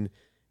season,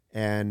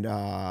 and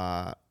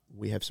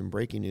we have some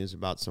breaking news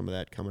about some of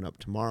that coming up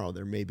tomorrow.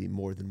 There may be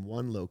more than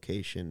one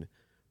location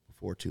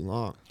before too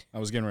long. I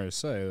was getting ready to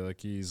say,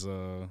 he's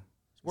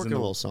working a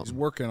little something. He's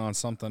working on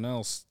something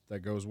else that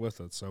goes with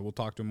it. So we'll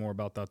talk to him more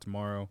about that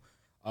tomorrow.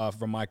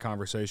 From my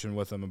conversation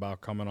with him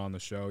about coming on the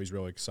show, he's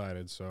really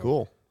excited. So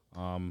Cool.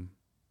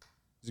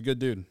 He's a good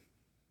dude.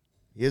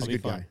 He is That'll a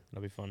be good fun. guy.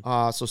 That'll be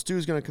fun. So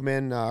Stu's going to come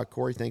in.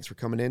 Corey, thanks for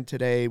coming in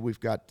today. We've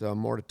got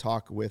more to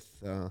talk with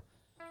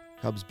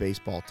Cubs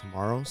baseball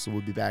tomorrow. So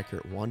we'll be back here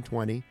at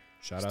 1:20.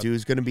 Shout out.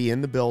 Stu's going to be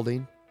in the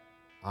building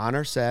on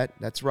our set.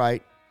 That's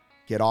right.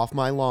 Get off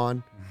my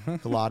lawn,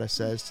 Collada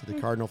says to the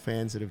Cardinal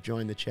fans that have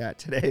joined the chat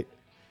today.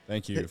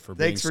 Thank you for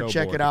being Thanks for so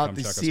checking bored to out come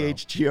the check us out.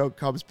 CHGO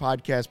Cubs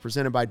podcast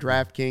presented by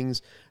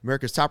DraftKings,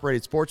 America's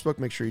top-rated sportsbook.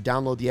 Make sure you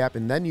download the app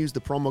and then use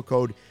the promo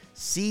code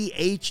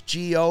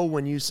CHGO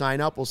when you sign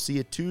up. We'll see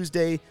you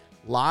Tuesday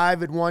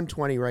live at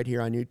 1:20 right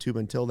here on YouTube.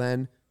 Until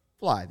then,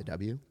 fly the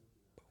W.